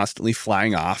missiles constantly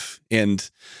flying off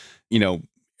and,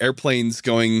 airplanes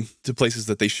going to places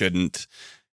that they shouldn't,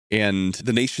 and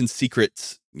the nation's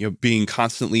secrets, being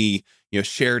constantly,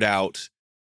 shared out.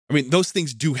 I mean, those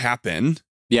things do happen.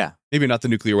 Yeah. Maybe not the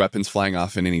nuclear weapons flying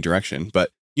off in any direction,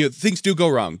 but, things do go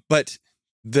wrong. But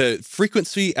the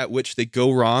frequency at which they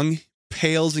go wrong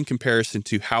pales in comparison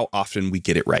to how often we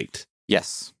get it right.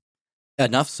 Yes.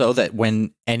 Enough so that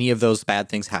when any of those bad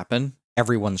things happen,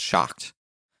 everyone's shocked.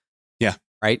 Yeah.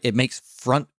 Right? It makes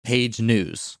front page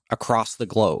news across the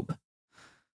globe.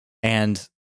 And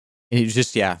it's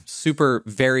just, super,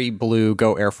 very blue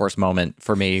go Air Force moment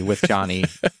for me with Johnny.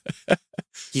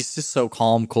 He's just so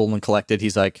calm, cool, and collected.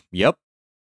 He's like, yep.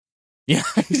 Yeah,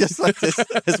 just like this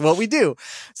is what we do.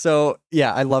 So,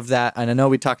 yeah, I love that. And I know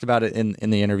we talked about it in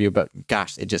the interview, but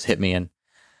gosh, it just hit me. And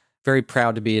very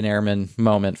proud to be an airman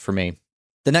moment for me.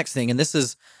 The next thing, and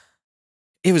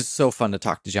it was so fun to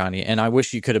talk to Johnny. And I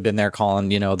wish you could have been there, Colin,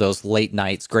 those late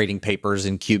nights grading papers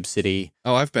in Cube City.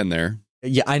 Oh, I've been there.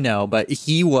 Yeah, I know. But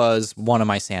he was one of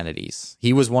my sanities.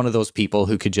 He was one of those people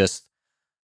who could just,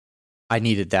 I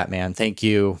needed that, man. Thank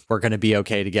you. We're going to be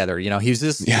okay together.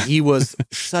 He was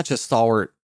such a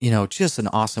stalwart, just an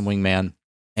awesome wingman.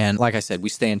 And like I said, we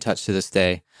stay in touch to this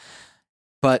day.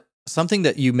 But something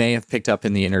that you may have picked up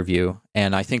in the interview,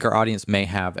 and I think our audience may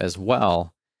have as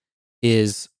well,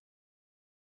 is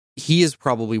he is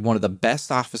probably one of the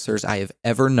best officers I have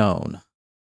ever known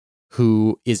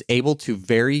who is able to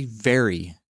very,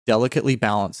 very delicately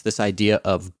balance this idea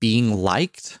of being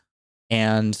liked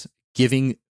and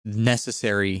giving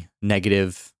necessary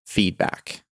negative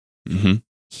feedback. Mm-hmm.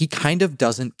 He kind of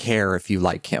doesn't care if you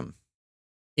like him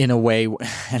in a way,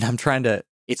 and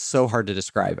it's so hard to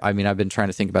describe. I mean, I've been trying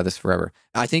to think about this forever.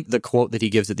 I think the quote that he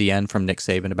gives at the end from Nick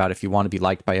Saban about if you want to be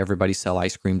liked by everybody, sell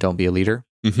ice cream, don't be a leader.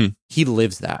 Mm-hmm. He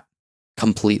lives that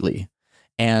completely.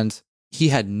 And he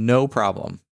had no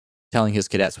problem telling his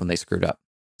cadets when they screwed up.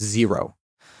 Zero.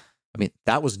 I mean,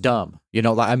 that was dumb.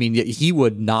 He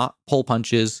would not pull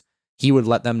punches. He would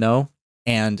let them know.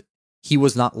 And he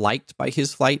was not liked by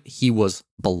his flight. He was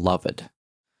beloved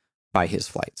by his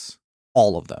flights.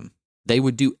 All of them. They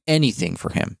would do anything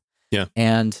for him. Yeah.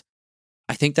 And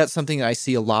I think that's something that I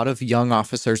see a lot of young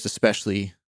officers,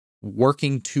 especially,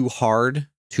 working too hard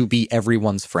to be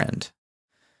everyone's friend.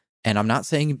 And I'm not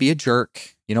saying be a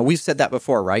jerk. We've said that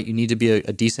before, right? You need to be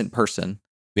a decent person.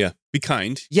 Yeah. Be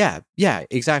kind. Yeah,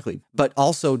 exactly. But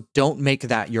also don't make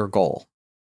that your goal.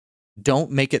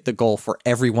 Don't make it the goal for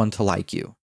everyone to like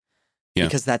you. Yeah.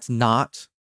 Because that's not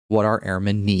what our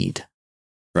airmen need.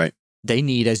 Right. They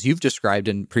need, as you've described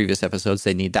in previous episodes,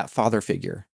 they need that father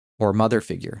figure or mother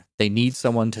figure. They need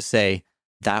someone to say,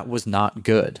 that was not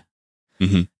good.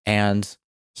 Mm-hmm. And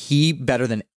he, better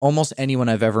than almost anyone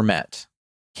I've ever met,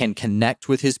 can connect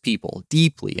with his people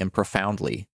deeply and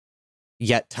profoundly,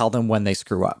 yet tell them when they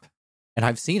screw up. And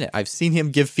I've seen it. I've seen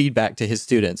him give feedback to his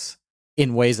students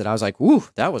in ways that I was like, woo,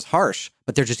 that was harsh,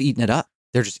 but they're just eating it up.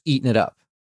 They're just eating it up.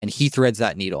 And he threads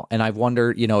that needle. And I've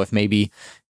wondered, if maybe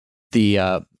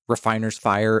the refiner's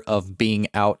fire of being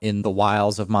out in the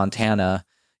wilds of Montana,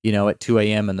 at 2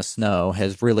 a.m. in the snow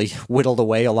has really whittled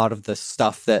away a lot of the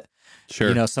stuff that,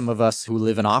 Sure. Some of us who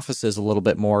live in offices a little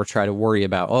bit more try to worry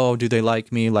about, oh, do they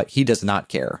like me? Like, he does not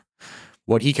care.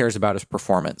 What he cares about is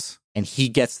performance. And he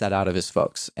gets that out of his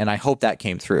folks. And I hope that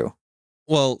came through.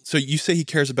 Well, so you say he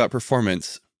cares about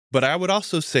performance, but I would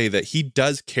also say that he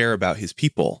does care about his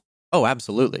people. Oh,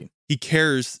 absolutely. He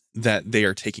cares that they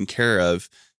are taken care of,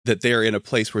 that they are in a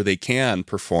place where they can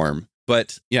perform.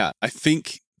 But yeah, I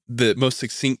think the most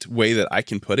succinct way that I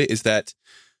can put it is that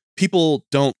people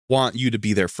don't want you to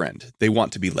be their friend. They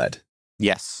want to be led.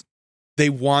 Yes. They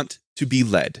want to be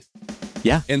led.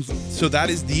 Yeah. And so that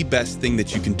is the best thing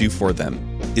that you can do for them,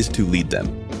 is to lead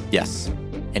them. Yes.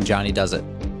 And Johnny does it.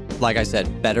 Like I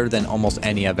said, better than almost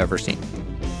any I've ever seen.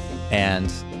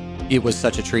 And it was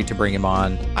such a treat to bring him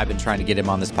on. I've been trying to get him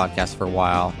on this podcast for a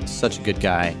while. Such a good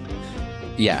guy.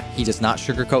 Yeah, he does not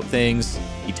sugarcoat things.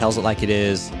 He tells it like it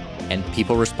is, and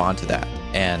people respond to that.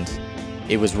 And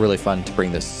it was really fun to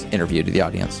bring this interview to the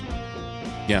audience.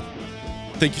 Yeah.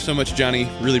 Thank you so much, Johnny.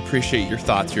 Really appreciate your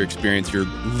thoughts, your experience, your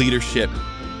leadership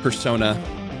persona,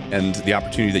 and the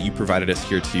opportunity that you provided us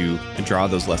here to draw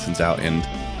those lessons out and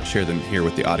share them here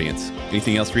with the audience.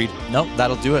 Anything else, Reed? Nope,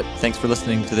 that'll do it. Thanks for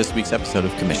listening to this week's episode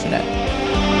of Commission Ed.